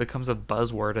things that becomes a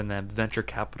buzzword in the venture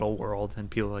capital world, and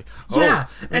people are like, oh, yeah,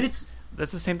 and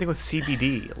that's the same thing with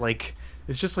CBD. Like,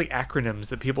 it's just like acronyms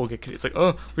that people get. It's like,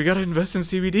 oh, we gotta invest in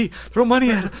CBD. Throw money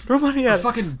at it.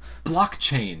 Fucking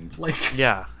blockchain. Like,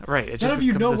 yeah, right. It just none of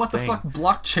you know what thing. the fuck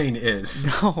blockchain is.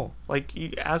 No, like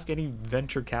you ask any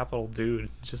venture capital dude,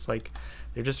 it's just like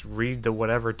they just read the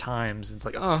whatever Times. It's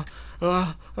like, I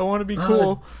want to be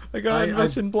cool. I gotta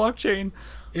invest in blockchain.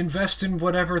 Invest in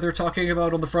whatever they're talking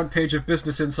about on the front page of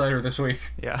Business Insider this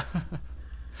week. Yeah.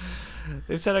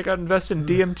 They said I got to invest in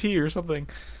DMT or something.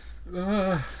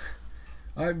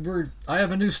 I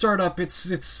have a new startup. It's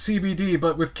CBD,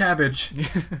 but with cabbage.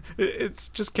 It's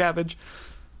just cabbage.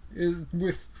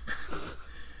 With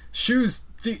shoes.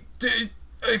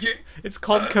 Okay. It's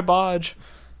called Cabbage.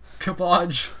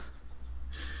 Cabbage.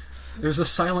 There's a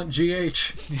silent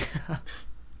GH. Yeah.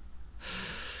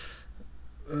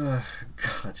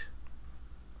 God.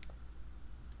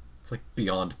 It's like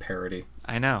beyond parody.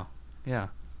 I know. Yeah.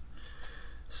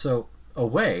 So,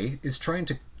 Away is trying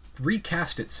to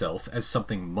recast itself as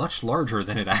something much larger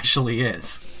than it actually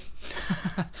is.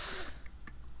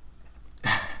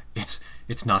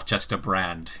 It's not just a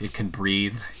brand. It can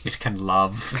breathe. It can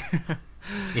love.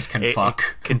 It can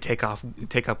fuck. It can take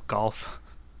up golf.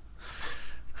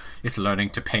 It's learning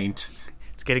to paint.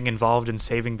 It's getting involved in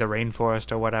saving the rainforest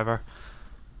or whatever.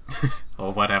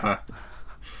 Or whatever.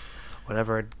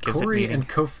 Whatever it gives it meaning.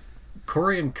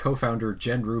 Corey and co-founder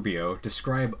Jen Rubio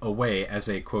describe Away as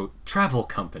a, quote, travel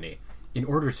company in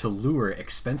order to lure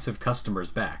expensive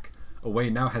customers back. Away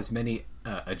now has many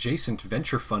adjacent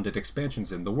venture-funded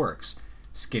expansions in the works.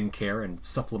 Skincare and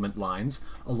supplement lines,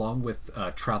 along with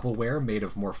travel wear made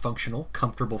of more functional,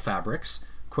 comfortable fabrics.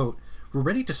 Quote, we're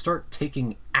ready to start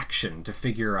taking action to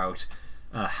figure out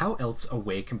how else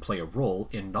Away can play a role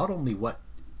in not only what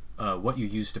you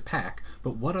use to pack,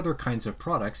 but what other kinds of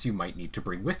products you might need to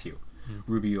bring with you.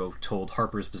 Rubio told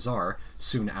Harper's Bazaar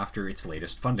soon after its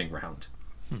latest funding round.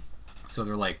 So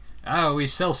they're like, we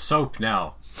sell soap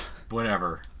now.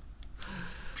 Whatever.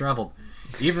 Travel.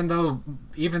 Even though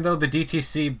the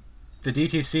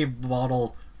DTC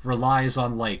model relies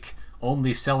on like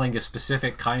only selling a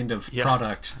specific kind of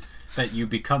product that you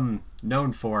become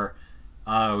known for,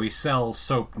 we sell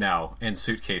soap now and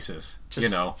suitcases.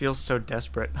 Just feels so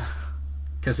desperate.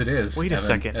 Because it is. Wait a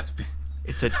second.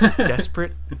 It's a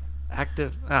desperate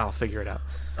active. I'll figure it out.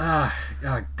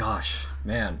 Gosh,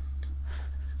 man.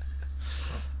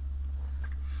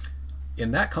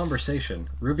 In that conversation,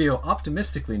 Rubio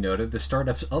optimistically noted the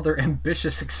startup's other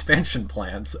ambitious expansion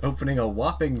plans, opening a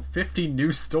whopping 50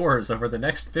 new stores over the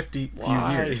next few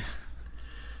years.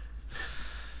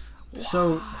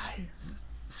 So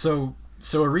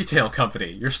a retail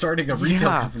company. You're starting a retail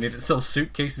company that sells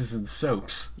suitcases and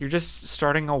soaps. You're just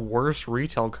starting a worse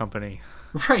retail company.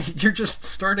 Right, you're just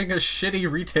starting a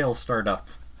shitty retail startup.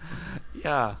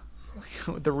 Yeah.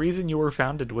 The reason you were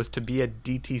founded was to be a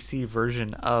DTC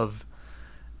version of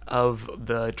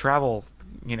the travel,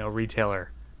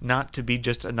 retailer, not to be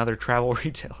just another travel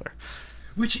retailer.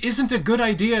 Which isn't a good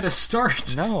idea to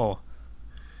start. No.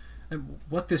 And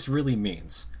what this really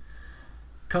means.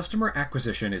 Customer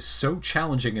acquisition is so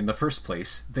challenging in the first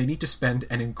place, they need to spend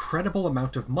an incredible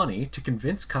amount of money to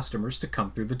convince customers to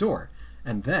come through the door,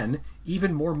 and then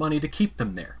even more money to keep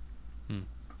them there.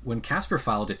 When Casper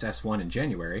filed its S1 in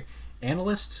January,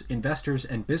 analysts, investors,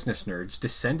 and business nerds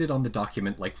descended on the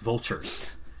document like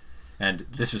vultures. And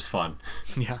this is fun.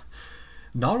 Yeah.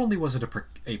 Not only was it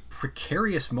a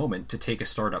precarious moment to take a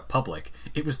startup public,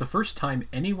 it was the first time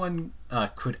anyone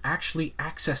could actually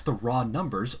access the raw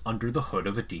numbers under the hood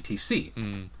of a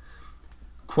DTC.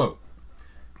 Quote,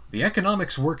 the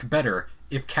economics work better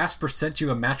if Casper sent you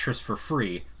a mattress for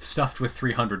free, stuffed with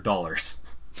 $300.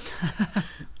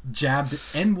 Jabbed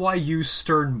NYU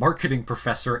Stern marketing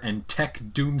professor and tech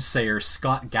doomsayer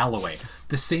Scott Galloway,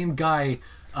 the same guy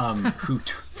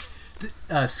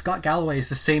Scott Galloway is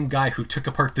the same guy who took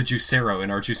apart the Juicero in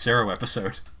our Juicero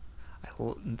episode.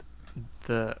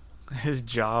 His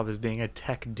job is being a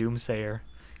tech doomsayer.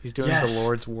 He's doing the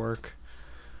Lord's work.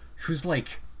 Who's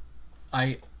like,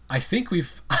 I think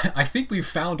we've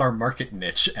found our market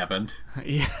niche, Evan.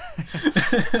 Yeah.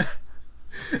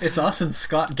 It's us and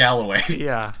Scott Galloway.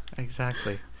 Yeah,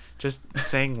 exactly. Just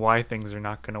saying why things are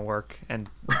not going to work and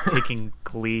taking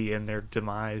glee in their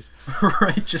demise.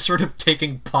 Right, just sort of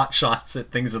taking pot shots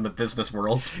at things in the business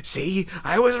world. See,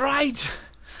 I was right.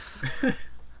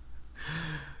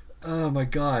 Oh my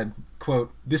god.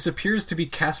 Quote, "This appears to be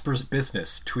Casper's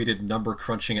business," tweeted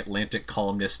number-crunching Atlantic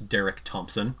columnist Derek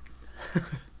Thompson.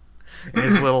 And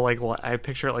his little, like, I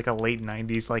picture it like a late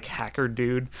 90s, like, hacker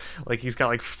dude. Like, he's got,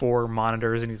 like, 4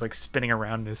 monitors, and he's, like, spinning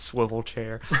around in his swivel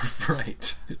chair.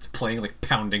 Right. It's playing, like,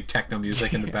 pounding techno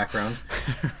music in the background.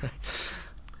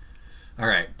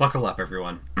 Alright, buckle up,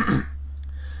 everyone.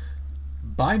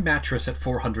 Buy mattress at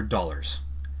 $400.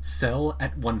 Sell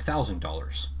at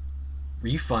 $1,000.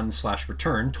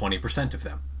 Refund/return 20% of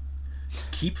them.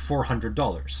 Keep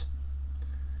 $400.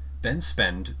 Then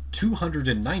spend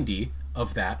 $290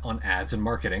 of that on ads and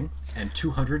marketing, and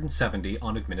 $270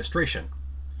 on administration.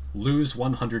 Lose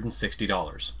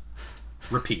 $160.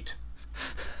 Repeat.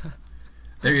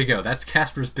 There you go. That's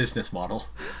Casper's business model.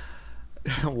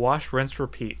 Wash, rinse,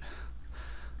 repeat.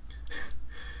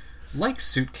 Like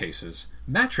suitcases,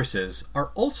 mattresses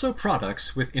are also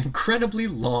products with incredibly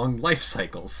long life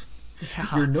cycles.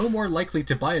 Yeah. You're no more likely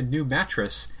to buy a new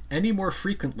mattress any more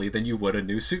frequently than you would a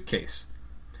new suitcase.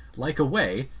 Like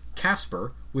Away,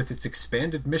 Casper, with its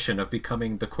expanded mission of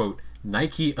becoming the, quote,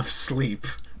 Nike of sleep,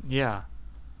 Yeah.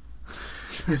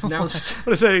 is now What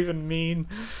does that even mean?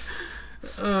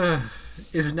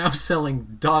 is now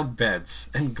selling dog beds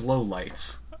and glow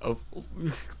lights. Oh.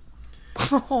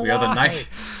 We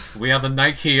are the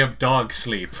Nike of dog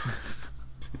sleep.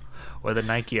 Or the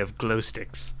Nike of glow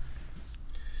sticks.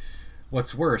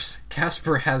 What's worse,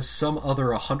 Casper has some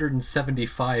other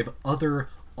 175 other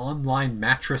online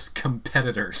mattress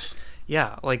competitors.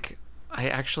 Yeah, like, I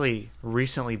actually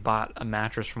recently bought a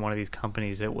mattress from one of these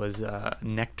companies. It was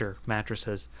Nectar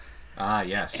mattresses. Ah,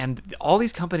 yes. And all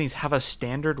these companies have a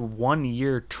standard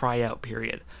 1-year tryout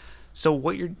period.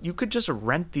 So you could just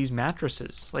rent these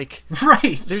mattresses. Like,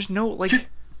 right. There's no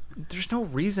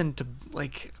reason to,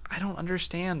 like, I don't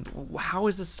understand. How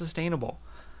is this sustainable?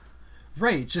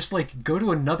 Right, just like go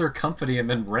to another company and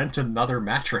then rent another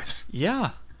mattress.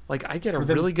 Yeah. Like, I get a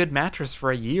really good mattress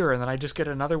for a year and then I just get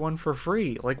another one for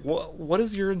free. Like, what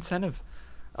is your incentive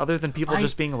other than people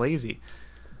just being lazy?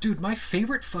 Dude, my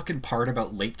favorite fucking part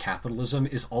about late capitalism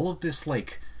is all of this,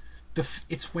 like,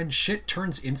 it's when shit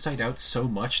turns inside out so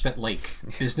much that, like,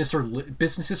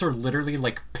 businesses are literally,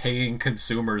 like, paying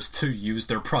consumers to use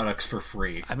their products for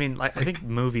free. I mean, like, I think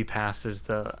MoviePass is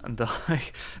the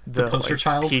poster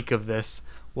child peak of this.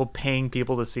 Well, paying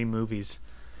people to see movies.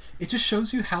 It just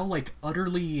shows you how, like,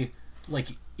 utterly, like,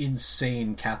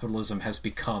 insane capitalism has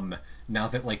become now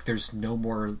that, like, there's no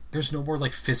more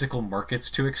like physical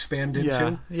markets to expand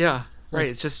into. Yeah. Like, right.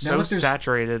 It's just so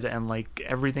saturated and, like,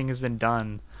 everything has been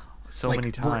done so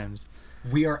many times.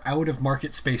 We are out of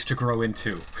market space to grow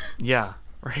into. Yeah,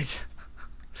 right.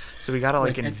 So we gotta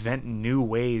invent new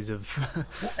ways of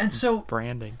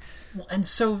branding. And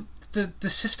so the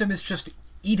system is just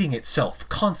eating itself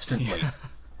constantly. Yeah.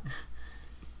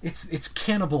 It's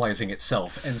cannibalizing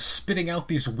itself and spitting out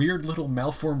these weird little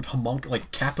malformed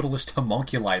capitalist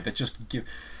homunculi that just give.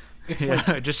 It's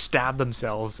like just stab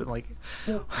themselves and like.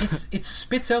 Well, it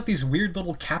spits out these weird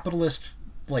little capitalist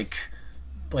like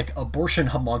abortion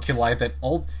homunculi that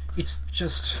all. It's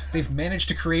just they've managed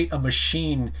to create a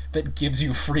machine that gives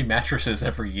you free mattresses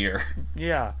every year.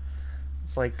 Yeah,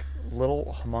 it's like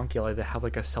little homunculi that have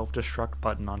like a self-destruct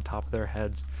button on top of their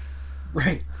heads.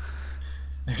 Right.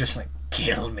 They're just like,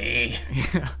 kill me.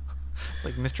 Yeah. It's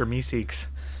like Mr. Meeseeks.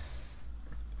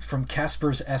 From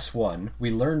Casper's S1, we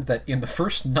learned that in the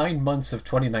first 9 months of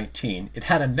 2019, it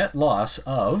had a net loss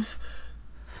of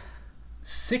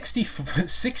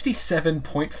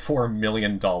 $67.4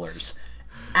 million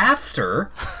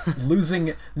after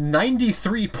losing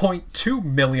 $93.2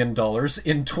 million in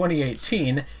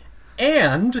 2018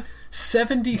 and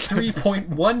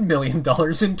 $73.1 million in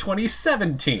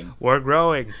 2017. We're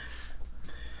growing.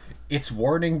 Its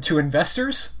warning to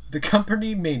investors: the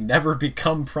company may never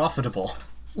become profitable.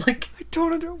 Like, I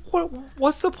don't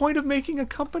what's the point of making a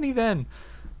company then?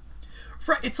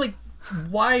 Right, it's like,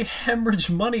 why hemorrhage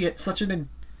money at such an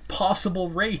impossible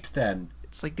rate then?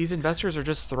 It's like these investors are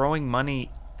just throwing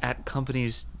money at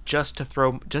companies just to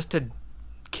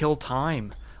kill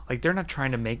time. Like, they're not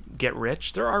trying to get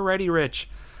rich. They're already rich.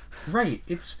 Right.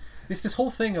 It's this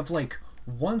whole thing of like,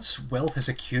 once wealth has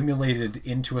accumulated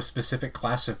into a specific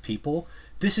class of people,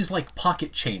 this is like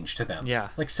pocket change to them. Yeah.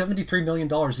 Like $73 million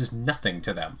is nothing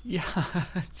to them. Yeah.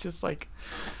 It's just like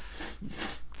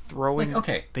throwing. Like,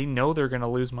 okay. They know they're going to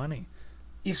lose money.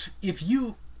 If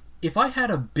I had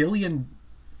 $1 billion,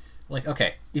 like,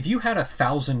 okay, if you had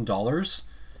 $1,000,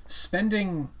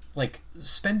 spending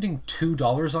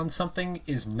 $2 on something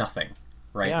is nothing,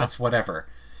 right? Yeah. That's whatever.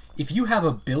 If you have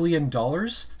 $1 billion,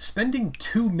 spending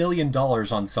 $2 million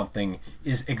on something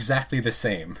is exactly the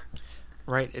same.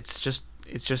 Right. It's just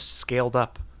scaled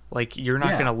up. Like, you're not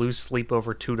Yeah. going to lose sleep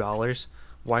over $2.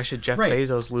 Why should Jeff Right.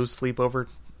 Bezos lose sleep over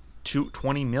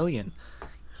 20 million?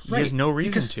 He Right, has no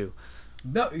reason because- to.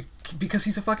 No, because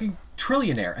he's a fucking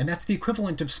trillionaire, and that's the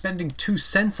equivalent of spending 2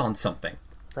 cents on something.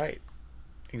 Right.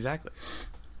 Exactly.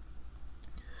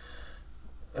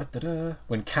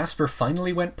 When Casper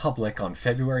finally went public on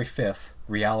February 5th,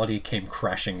 reality came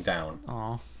crashing down.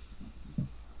 Aw.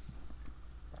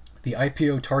 The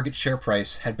IPO target share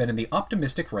price had been in the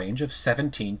optimistic range of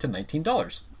 $17 to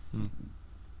 $19.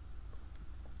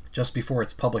 Just before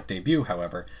its public debut,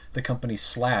 however, the company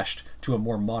slashed to a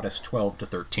more modest 12 to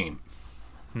 13.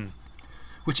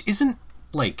 Which isn't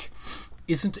a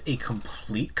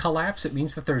complete collapse. It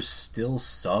means that there's still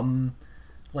some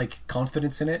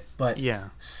confidence in it, but Yeah.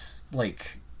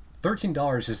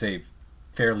 $13 is a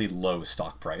fairly low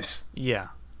stock price. Yeah,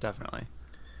 definitely.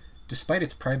 Despite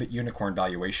its private unicorn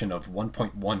valuation of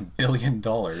 $1.1 billion,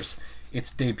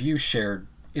 its debut share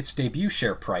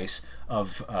price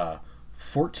of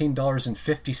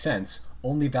 $14.50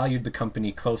 only valued the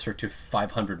company closer to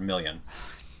 $500 million.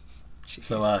 Jeez.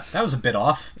 So that was a bit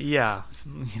off. Yeah.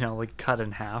 Cut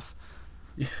in half.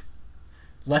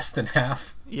 Less than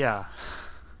half. Yeah.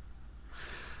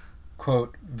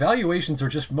 Quote, valuations are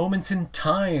just moments in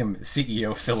time,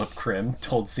 CEO Philip Krim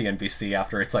told CNBC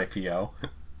after its IPO.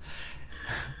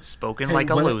 Spoken Hey, like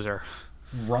a when- loser.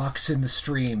 Rocks in the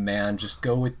stream, man. Just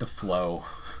go with the flow.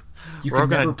 You We're all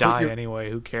never gonna put die your- anyway.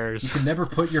 Who You cares? can never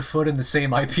put your foot in the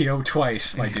same IPO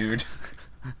twice, my dude.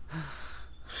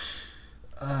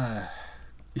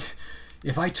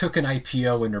 If I took an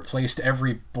IPO and replaced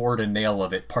every board and nail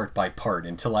of it part by part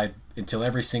until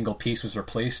every single piece was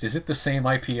replaced, is it the same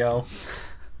IPO?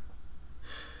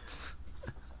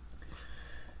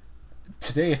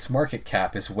 Today, its market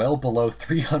cap is well below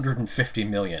 350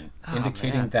 million,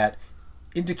 indicating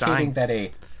man. that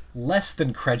a less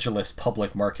than credulous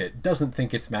public market doesn't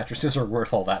think its mattresses are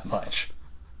worth all that much.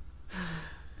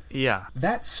 Yeah.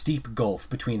 That steep gulf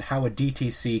between how a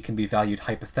DTC can be valued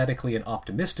hypothetically and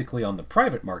optimistically on the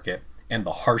private market and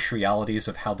the harsh realities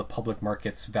of how the public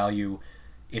markets value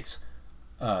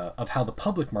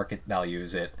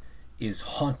values it is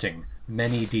haunting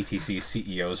many DTC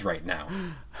CEOs right now.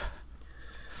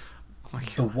 Oh my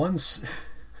The God. ones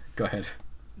Go ahead.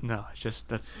 No, it's just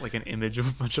that's like an image of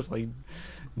a bunch of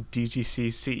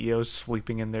DTC CEOs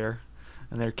sleeping in their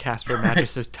Casper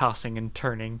mattresses, tossing and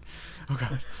turning. Oh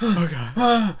God!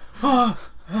 Oh God!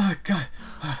 Oh God.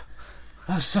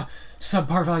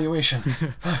 Subpar valuation.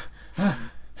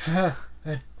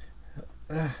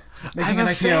 Making I'm an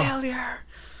a IPO. failure.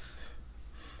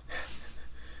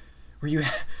 Were you?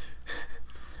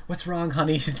 What's wrong,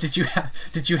 honey? Did you have the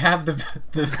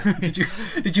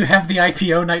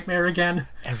IPO nightmare again?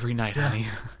 Every night, honey.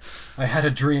 I had a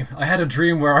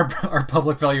dream where our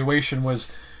public valuation was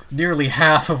nearly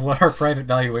half of what our private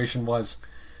valuation was.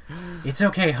 It's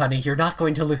okay, honey. You're not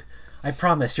going to lose. I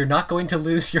promise, you're not going to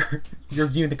lose your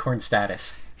unicorn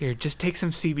status. Here, just take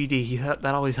some CBD.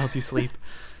 That always helps you sleep.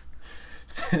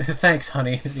 Thanks,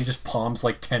 honey. And he just palms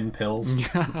 10 pills.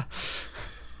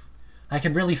 I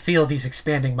can really feel these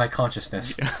expanding my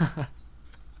consciousness.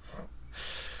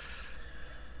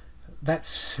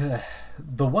 That's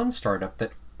the one startup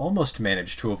that almost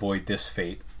managed to avoid this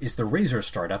fate is the razor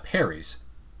startup Harry's.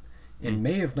 In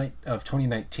May of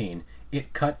 2019,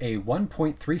 it cut a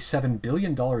 $1.37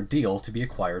 billion deal to be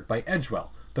acquired by Edgewell,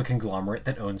 the conglomerate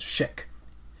that owns Schick.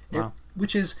 Wow.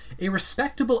 Which is a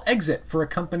respectable exit for a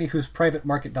company whose private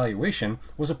market valuation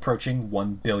was approaching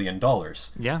 $1 billion.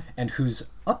 Yeah. And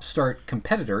whose upstart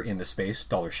competitor in the space,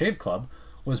 Dollar Shave Club,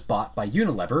 was bought by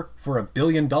Unilever for $1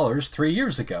 billion 3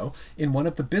 years ago in one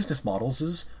of the business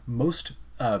model's most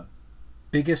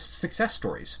biggest success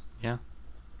stories. Yeah.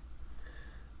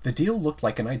 The deal looked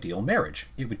like an ideal marriage.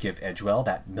 It would give Edgewell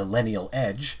that millennial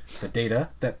edge, the data,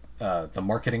 that the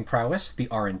marketing prowess, the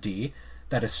R&D,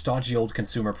 that a stodgy old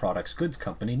consumer products goods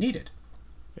company needed.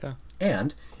 Yeah.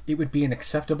 And it would be an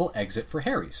acceptable exit for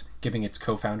Harry's, giving its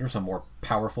co-founders a more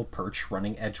powerful perch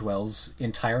running Edgewell's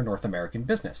entire North American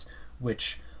business,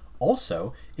 which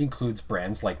also includes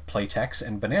brands like Playtex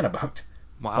and Banana Boat.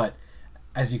 Wow. But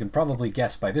as you can probably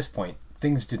guess by this point,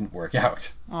 things didn't work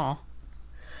out. Oh.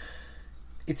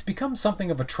 It's become something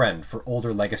of a trend for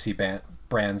older legacy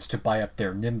brands to buy up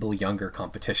their nimble younger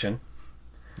competition.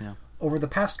 Yeah. Over the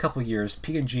past couple years,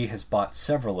 P&G has bought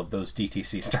several of those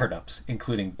DTC startups,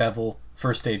 including Bevel,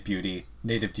 First Aid Beauty,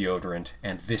 Native Deodorant,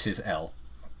 and This Is L.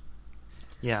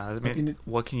 Yeah. I mean,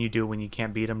 what can you do when you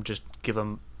can't beat them? Just give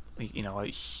them, a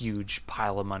huge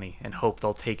pile of money and hope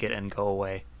they'll take it and go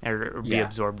away or be Yeah.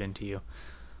 absorbed into you.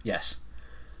 Yes.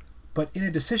 But in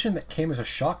a decision that came as a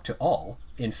shock to all,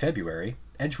 in February,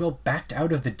 Edgewell backed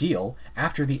out of the deal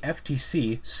after the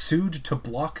FTC sued to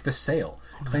block the sale,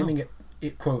 claiming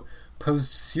it, quote,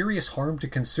 posed serious harm to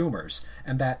consumers,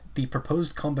 and that the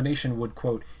proposed combination would,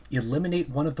 quote, eliminate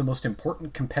one of the most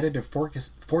important competitive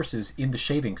forces in the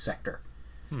shaving sector.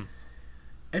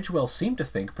 Edgewell seemed to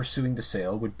think pursuing the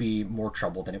sale would be more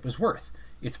trouble than it was worth.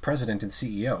 Its president and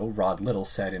CEO, Rod Little,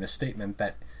 said in a statement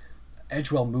that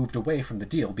Edgewell moved away from the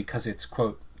deal because it's,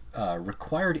 quote,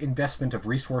 required investment of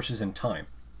resources and time.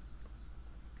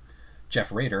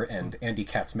 Jeff Rader and Andy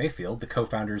Katz-Mayfield, the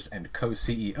co-founders and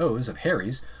co-CEOs of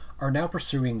Harry's, are now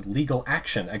pursuing legal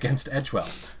action against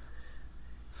Edgewell.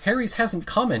 Harry's hasn't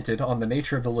commented on the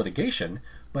nature of the litigation,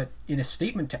 but in a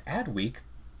statement to Adweek,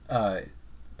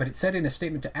 it said in a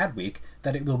statement to Adweek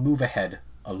that it will move ahead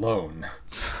alone.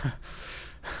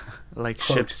 Like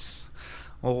Quote, ships.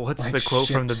 Well, what's like the quote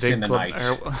from the Big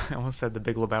Lebowski? I almost said the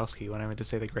Big Lebowski when I meant to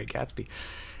say the Great Gatsby.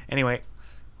 Anyway,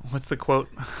 what's the quote?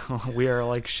 We are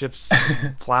like ships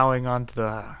plowing onto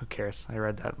the... who cares? I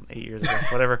read that 8 years ago.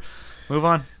 Whatever. Move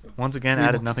on. Once again,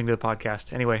 added nothing to the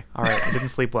podcast. Anyway, all right. I didn't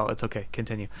sleep well. It's okay.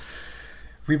 Continue.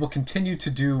 We will continue to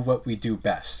do what we do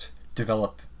best.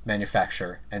 Develop,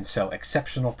 manufacture, and sell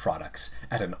exceptional products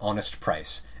at an honest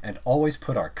price, and always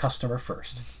put our customer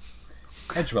first.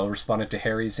 Edgewell responded to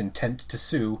Harry's intent to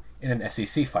sue in an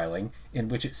SEC filing, in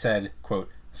which it said, quote,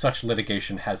 such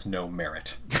litigation has no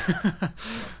merit.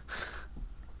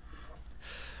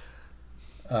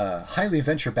 Highly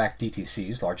venture-backed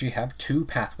DTCs largely have two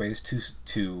pathways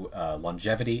to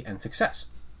longevity and success.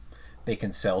 They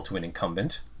can sell to an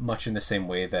incumbent, much in the same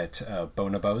way that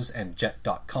Bonobos and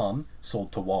Jet.com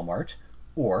sold to Walmart,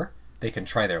 or they can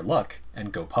try their luck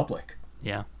and go public.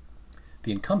 Yeah.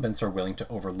 The incumbents are willing to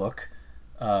overlook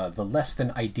the less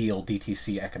than ideal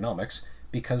DTC economics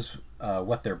because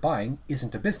what they're buying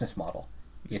isn't a business model.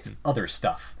 It's other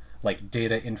stuff, like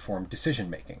data-informed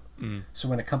decision-making. So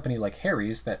when a company like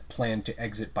Harry's that planned to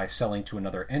exit by selling to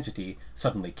another entity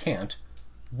suddenly can't,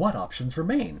 what options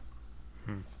remain?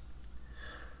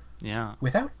 Yeah.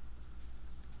 Without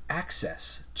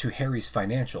access to Harry's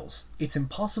financials, it's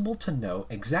impossible to know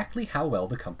exactly how well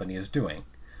the company is doing.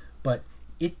 But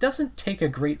it doesn't take a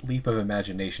great leap of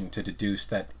imagination to deduce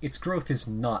that its growth is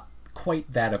not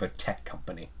quite that of a tech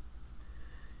company.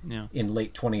 Yeah. In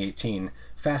late 2018,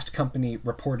 Fast Company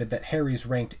reported that Harry's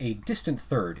ranked a distant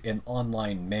third in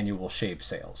online manual shave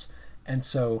sales. And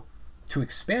so, to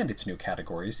expand its new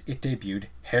categories, it debuted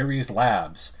Harry's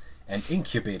Labs, an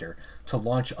incubator to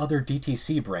launch other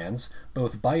DTC brands,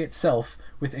 both by itself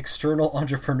with external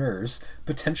entrepreneurs,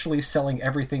 potentially selling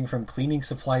everything from cleaning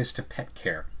supplies to pet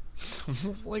care.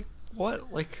 Like,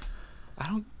 what? Like, I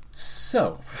don't...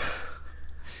 So,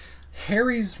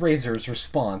 Harry's Razor's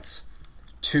response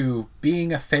to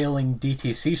being a failing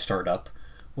DTC startup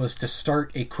was to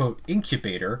start a, quote,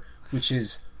 incubator, which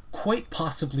is quite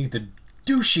possibly the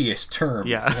douchiest term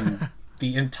in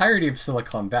the entirety of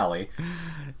Silicon Valley.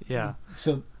 Yeah.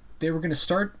 So they were going to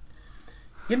start,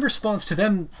 in response to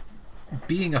them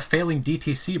being a failing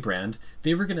DTC brand,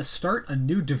 they were going to start a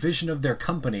new division of their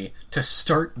company to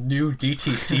start new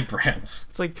DTC brands.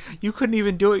 It's like, you couldn't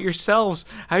even do it yourselves.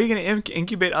 How are you going to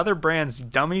incubate other brands,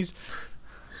 dummies?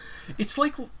 It's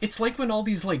like when all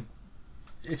these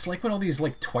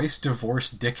twice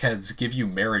divorced dickheads give you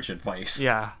marriage advice.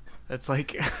 Yeah. It's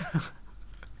like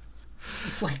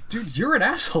it's like, dude, you're an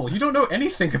asshole. You don't know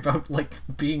anything about like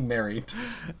being married.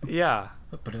 Yeah.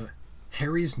 But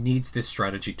Harry's needs this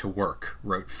strategy to work,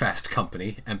 wrote Fast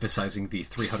Company, emphasizing the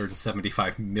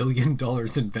 $375 million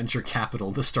in venture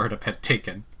capital the startup had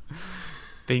taken.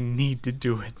 They need to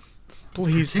do it.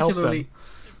 Please help them.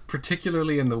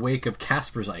 Particularly in the wake of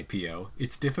Casper's IPO,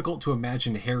 it's difficult to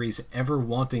imagine Harry's ever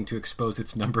wanting to expose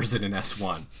its numbers in an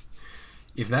S1.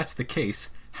 If that's the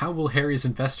case, how will Harry's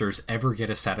investors ever get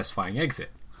a satisfying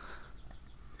exit?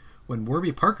 When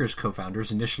Warby Parker's co-founders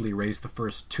initially raised the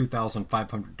first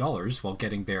 $2,500 while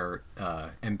getting their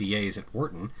MBAs at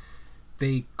Wharton,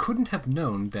 they couldn't have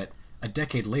known that a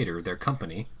decade later their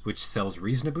company, which sells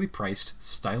reasonably priced,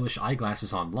 stylish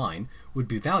eyeglasses online, would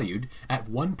be valued at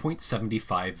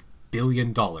 $1.75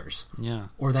 billion. Yeah.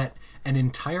 Or that an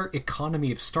entire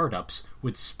economy of startups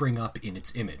would spring up in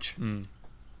its image.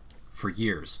 For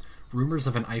years, rumors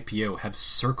of an IPO have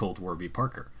circled Warby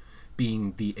Parker,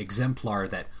 being the exemplar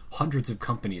that hundreds of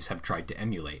companies have tried to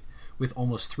emulate. With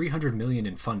almost $300 million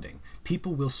in funding,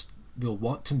 people will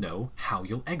want to know how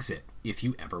you'll exit, if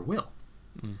you ever will.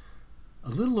 A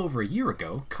little over a year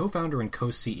ago, co-founder and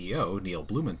co-CEO Neil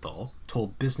Blumenthal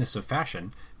told Business of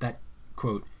Fashion that,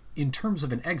 quote, in terms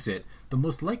of an exit, the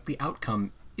most likely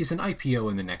outcome is an IPO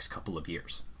in the next couple of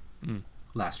years.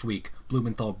 Last week,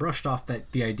 Blumenthal brushed off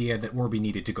the idea that Warby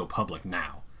needed to go public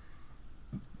now.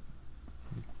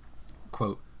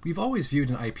 Quote, "We've always viewed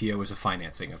an IPO as a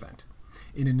financing event.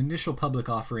 In an initial public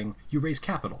offering, you raise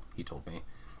capital," he told me.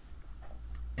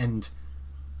 "And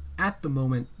at the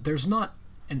moment, there's not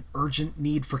an urgent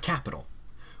need for capital.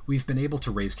 We've been able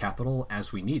to raise capital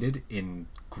as we needed in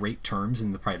great terms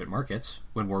in the private markets.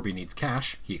 When Warby needs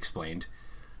cash," he explained,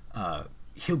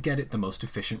 "he'll get it the most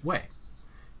efficient way.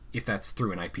 If that's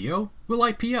through an IPO, we'll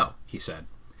IPO," he said.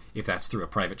 "If that's through a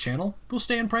private channel, we'll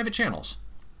stay in private channels."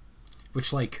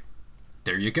 Which, like,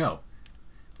 there you go.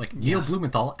 Like, Neil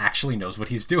Blumenthal actually knows what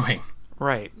he's doing.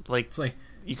 Right. Like, It's like,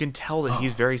 you can tell that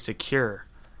he's very secure,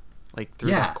 like,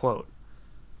 through that quote.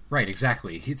 Right,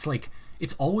 exactly. It's like,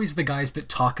 it's always the guys that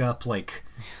talk up, like,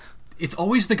 it's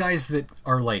always the guys that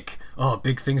are like, oh,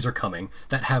 big things are coming,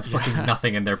 that have fucking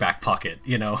nothing in their back pocket,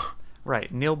 you know?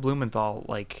 Right. Neil Blumenthal,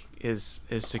 like, is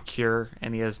secure,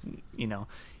 and he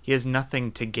has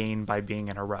nothing to gain by being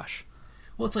in a rush.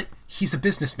 Well, it's like, he's a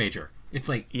business major. It's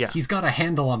like, Yeah. he's got a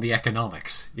handle on the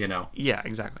economics, you know? Yeah,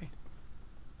 exactly.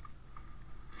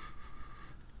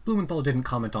 Blumenthal didn't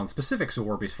comment on specifics of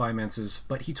Warby's finances,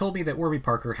 but he told me that Warby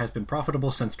Parker has been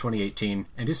profitable since 2018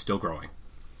 and is still growing.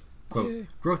 Quote, Yay.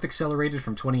 "Growth accelerated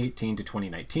from 2018 to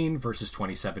 2019 versus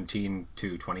 2017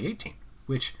 to 2018,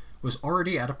 which was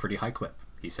already at a pretty high clip,"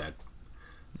 he said.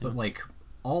 But like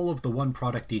all of the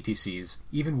one-product DTCs,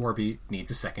 even Warby needs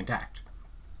a second act.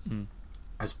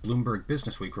 As Bloomberg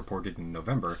Businessweek reported in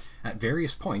November, at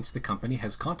various points the company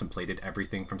has contemplated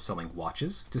everything from selling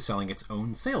watches to selling its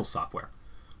own sales software.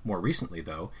 More recently,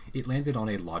 though, it landed on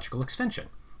a logical extension,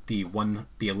 the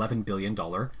 $11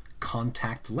 billion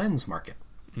contact lens market.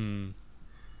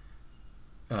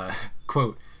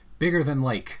 Quote, "Bigger than,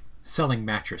 like, selling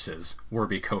mattresses,"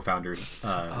 Warby co-founder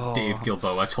Dave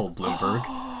Gilboa told Bloomberg.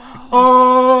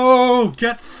 Oh,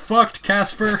 get fucked,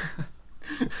 Casper!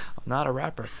 I'm not a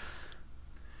rapper.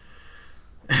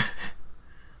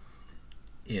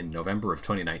 In November of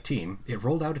 2019, it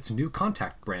rolled out its new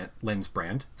contact lens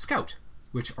brand, Scout,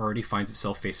 which already finds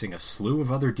itself facing a slew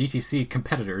of other DTC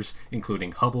competitors,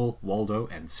 including Hubble, Waldo,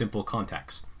 and Simple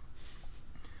Contacts.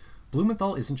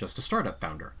 Blumenthal isn't just a startup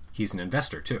founder, he's an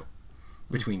investor too.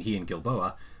 Between he and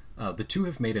Gilboa, the two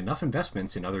have made enough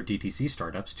investments in other DTC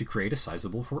startups to create a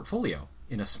sizable portfolio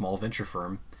in a small venture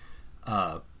firm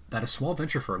that a small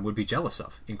venture firm would be jealous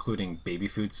of, including baby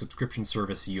food subscription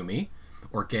service Yumi,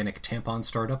 organic tampon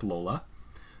startup Lola,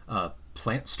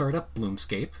 plant startup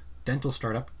Bloomscape, dental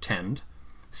startup Tend,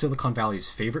 Silicon Valley's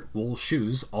favorite wool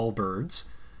shoes Allbirds,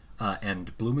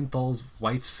 and Blumenthal's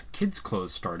wife's kids'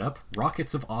 clothes startup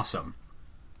Rockets of Awesome.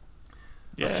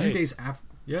 Yay. A few days after...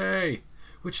 Yay!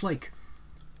 Which, like,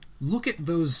 look at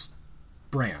those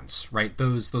brands, right?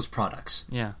 Those products.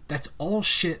 Yeah. That's all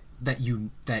shit that you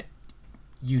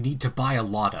need to buy a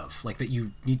lot of, like, that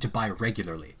you need to buy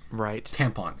regularly. Right.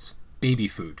 Tampons, baby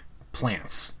food,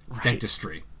 plants,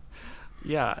 dentistry.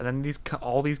 Yeah, and then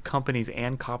all these companies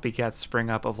and copycats spring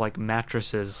up of, like,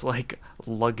 mattresses, like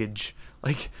luggage,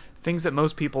 like things that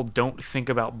most people don't think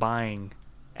about buying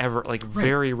ever, like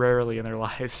very rarely in their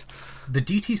lives. The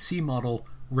DTC model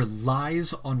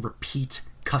relies on repeat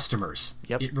customers.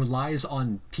 Yep. It relies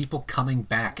on people coming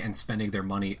back and spending their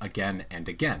money again and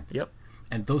again. Yep.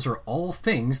 And those are all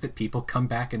things that people come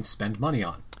back and spend money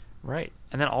on. Right.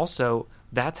 And then also,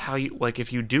 that's how you, like,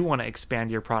 if you do want to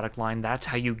expand your product line, that's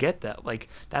how you get that. Like,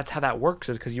 that's how that works,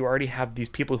 is because you already have these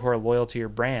people who are loyal to your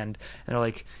brand, and they're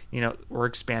like, we're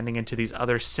expanding into these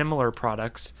other similar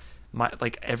products.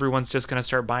 Like, everyone's just going to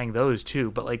start buying those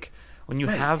too. But, like, when you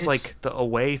have, like, the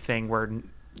Away thing where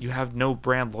you have no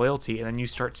brand loyalty, and then you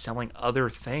start selling other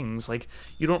things, like,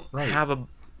 you don't have a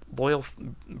loyal,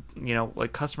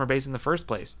 like, customer base in the first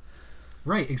place.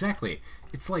 Right, exactly.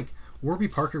 It's like Warby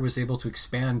Parker was able to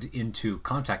expand into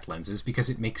contact lenses because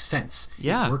it makes sense.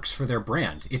 Yeah. It works for their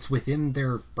brand. It's within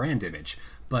their brand image.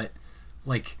 But,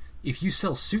 like, if you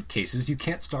sell suitcases, you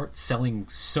can't start selling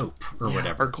soap or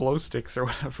whatever. Or glow sticks or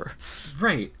whatever.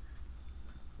 Right.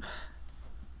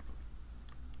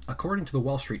 According to the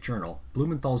Wall Street Journal,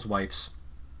 Blumenthal's wife's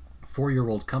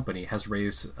 4-year-old company has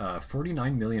raised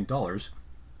 $49 million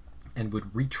and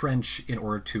would retrench in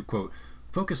order to, quote,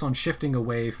 focus on shifting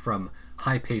away from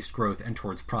high-paced growth and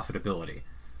towards profitability.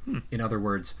 In other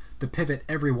words, the pivot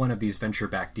every one of these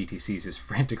venture-backed DTCs is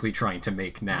frantically trying to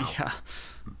make now. Yeah.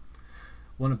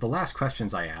 One of the last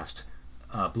questions I asked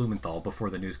Blumenthal before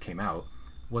the news came out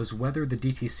was whether the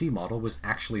DTC model was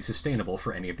actually sustainable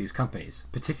for any of these companies,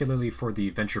 particularly for the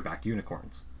venture-backed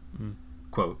unicorns.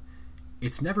 Quote,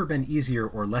 "It's never been easier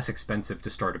or less expensive to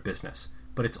start a business,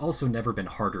 but it's also never been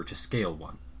harder to scale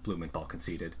one," Blumenthal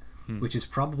conceded. which is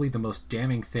probably the most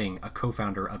damning thing a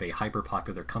co-founder of a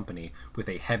hyper-popular company with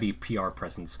a heavy PR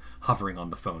presence hovering on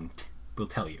the phone will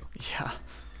tell you. Yeah.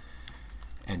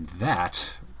 And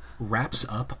that wraps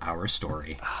up our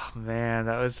story. Oh, man,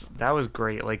 that was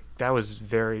great. Like, that was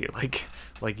very, like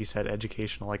you said,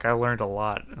 educational. Like, I learned a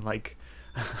lot. And, like,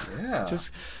 Yeah.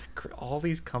 just all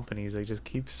these companies, they just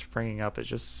keep springing up. It's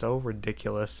just so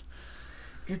ridiculous.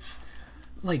 It's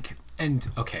like, and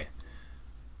okay,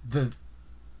 the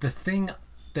thing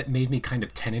that made me kind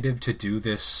of tentative to do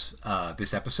this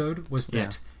this episode was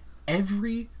that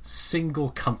every single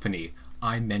company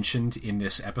I mentioned in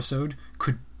this episode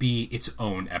could be its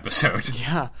own episode.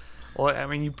 Yeah. Well, I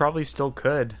mean, you probably still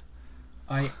could.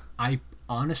 I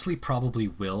honestly probably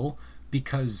will,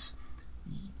 because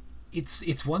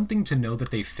it's one thing to know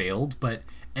that they failed, but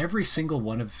every single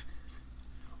one of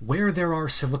where there are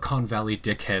Silicon Valley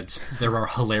dickheads, there are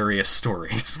hilarious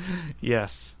stories.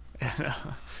 Yes.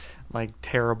 Like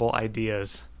terrible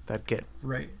ideas that get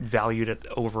valued at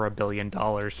over $1 billion.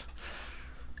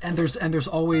 And there's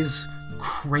always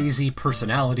crazy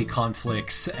personality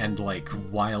conflicts and like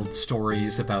wild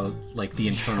stories about like the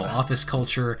internal office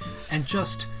culture, and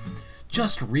just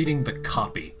reading the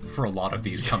copy for a lot of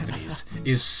these companies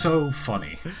is so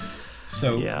funny.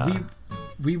 So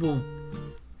we will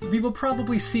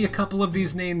probably see a couple of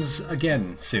these names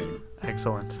again soon.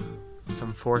 Excellent.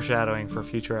 Some foreshadowing for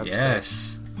future episodes.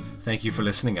 Yes. Thank you for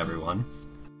listening, everyone.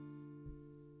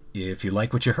 If you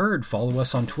like what you heard, follow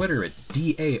us on Twitter at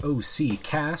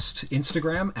DAOCcast,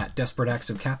 Instagram at Desperate Acts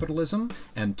of Capitalism,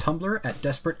 and Tumblr at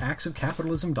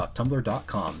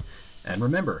desperateactsofcapitalism.tumblr.com. And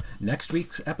remember, next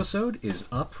week's episode is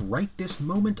up right this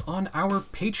moment on our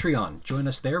Patreon. Join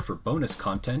us there for bonus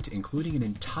content, including an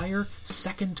entire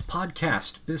second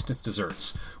podcast, Business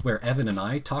Desserts, where Evan and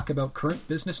I talk about current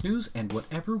business news and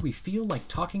whatever we feel like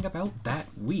talking about that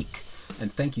week.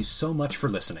 And thank you so much for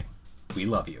listening. We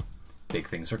love you. Big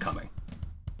things are coming.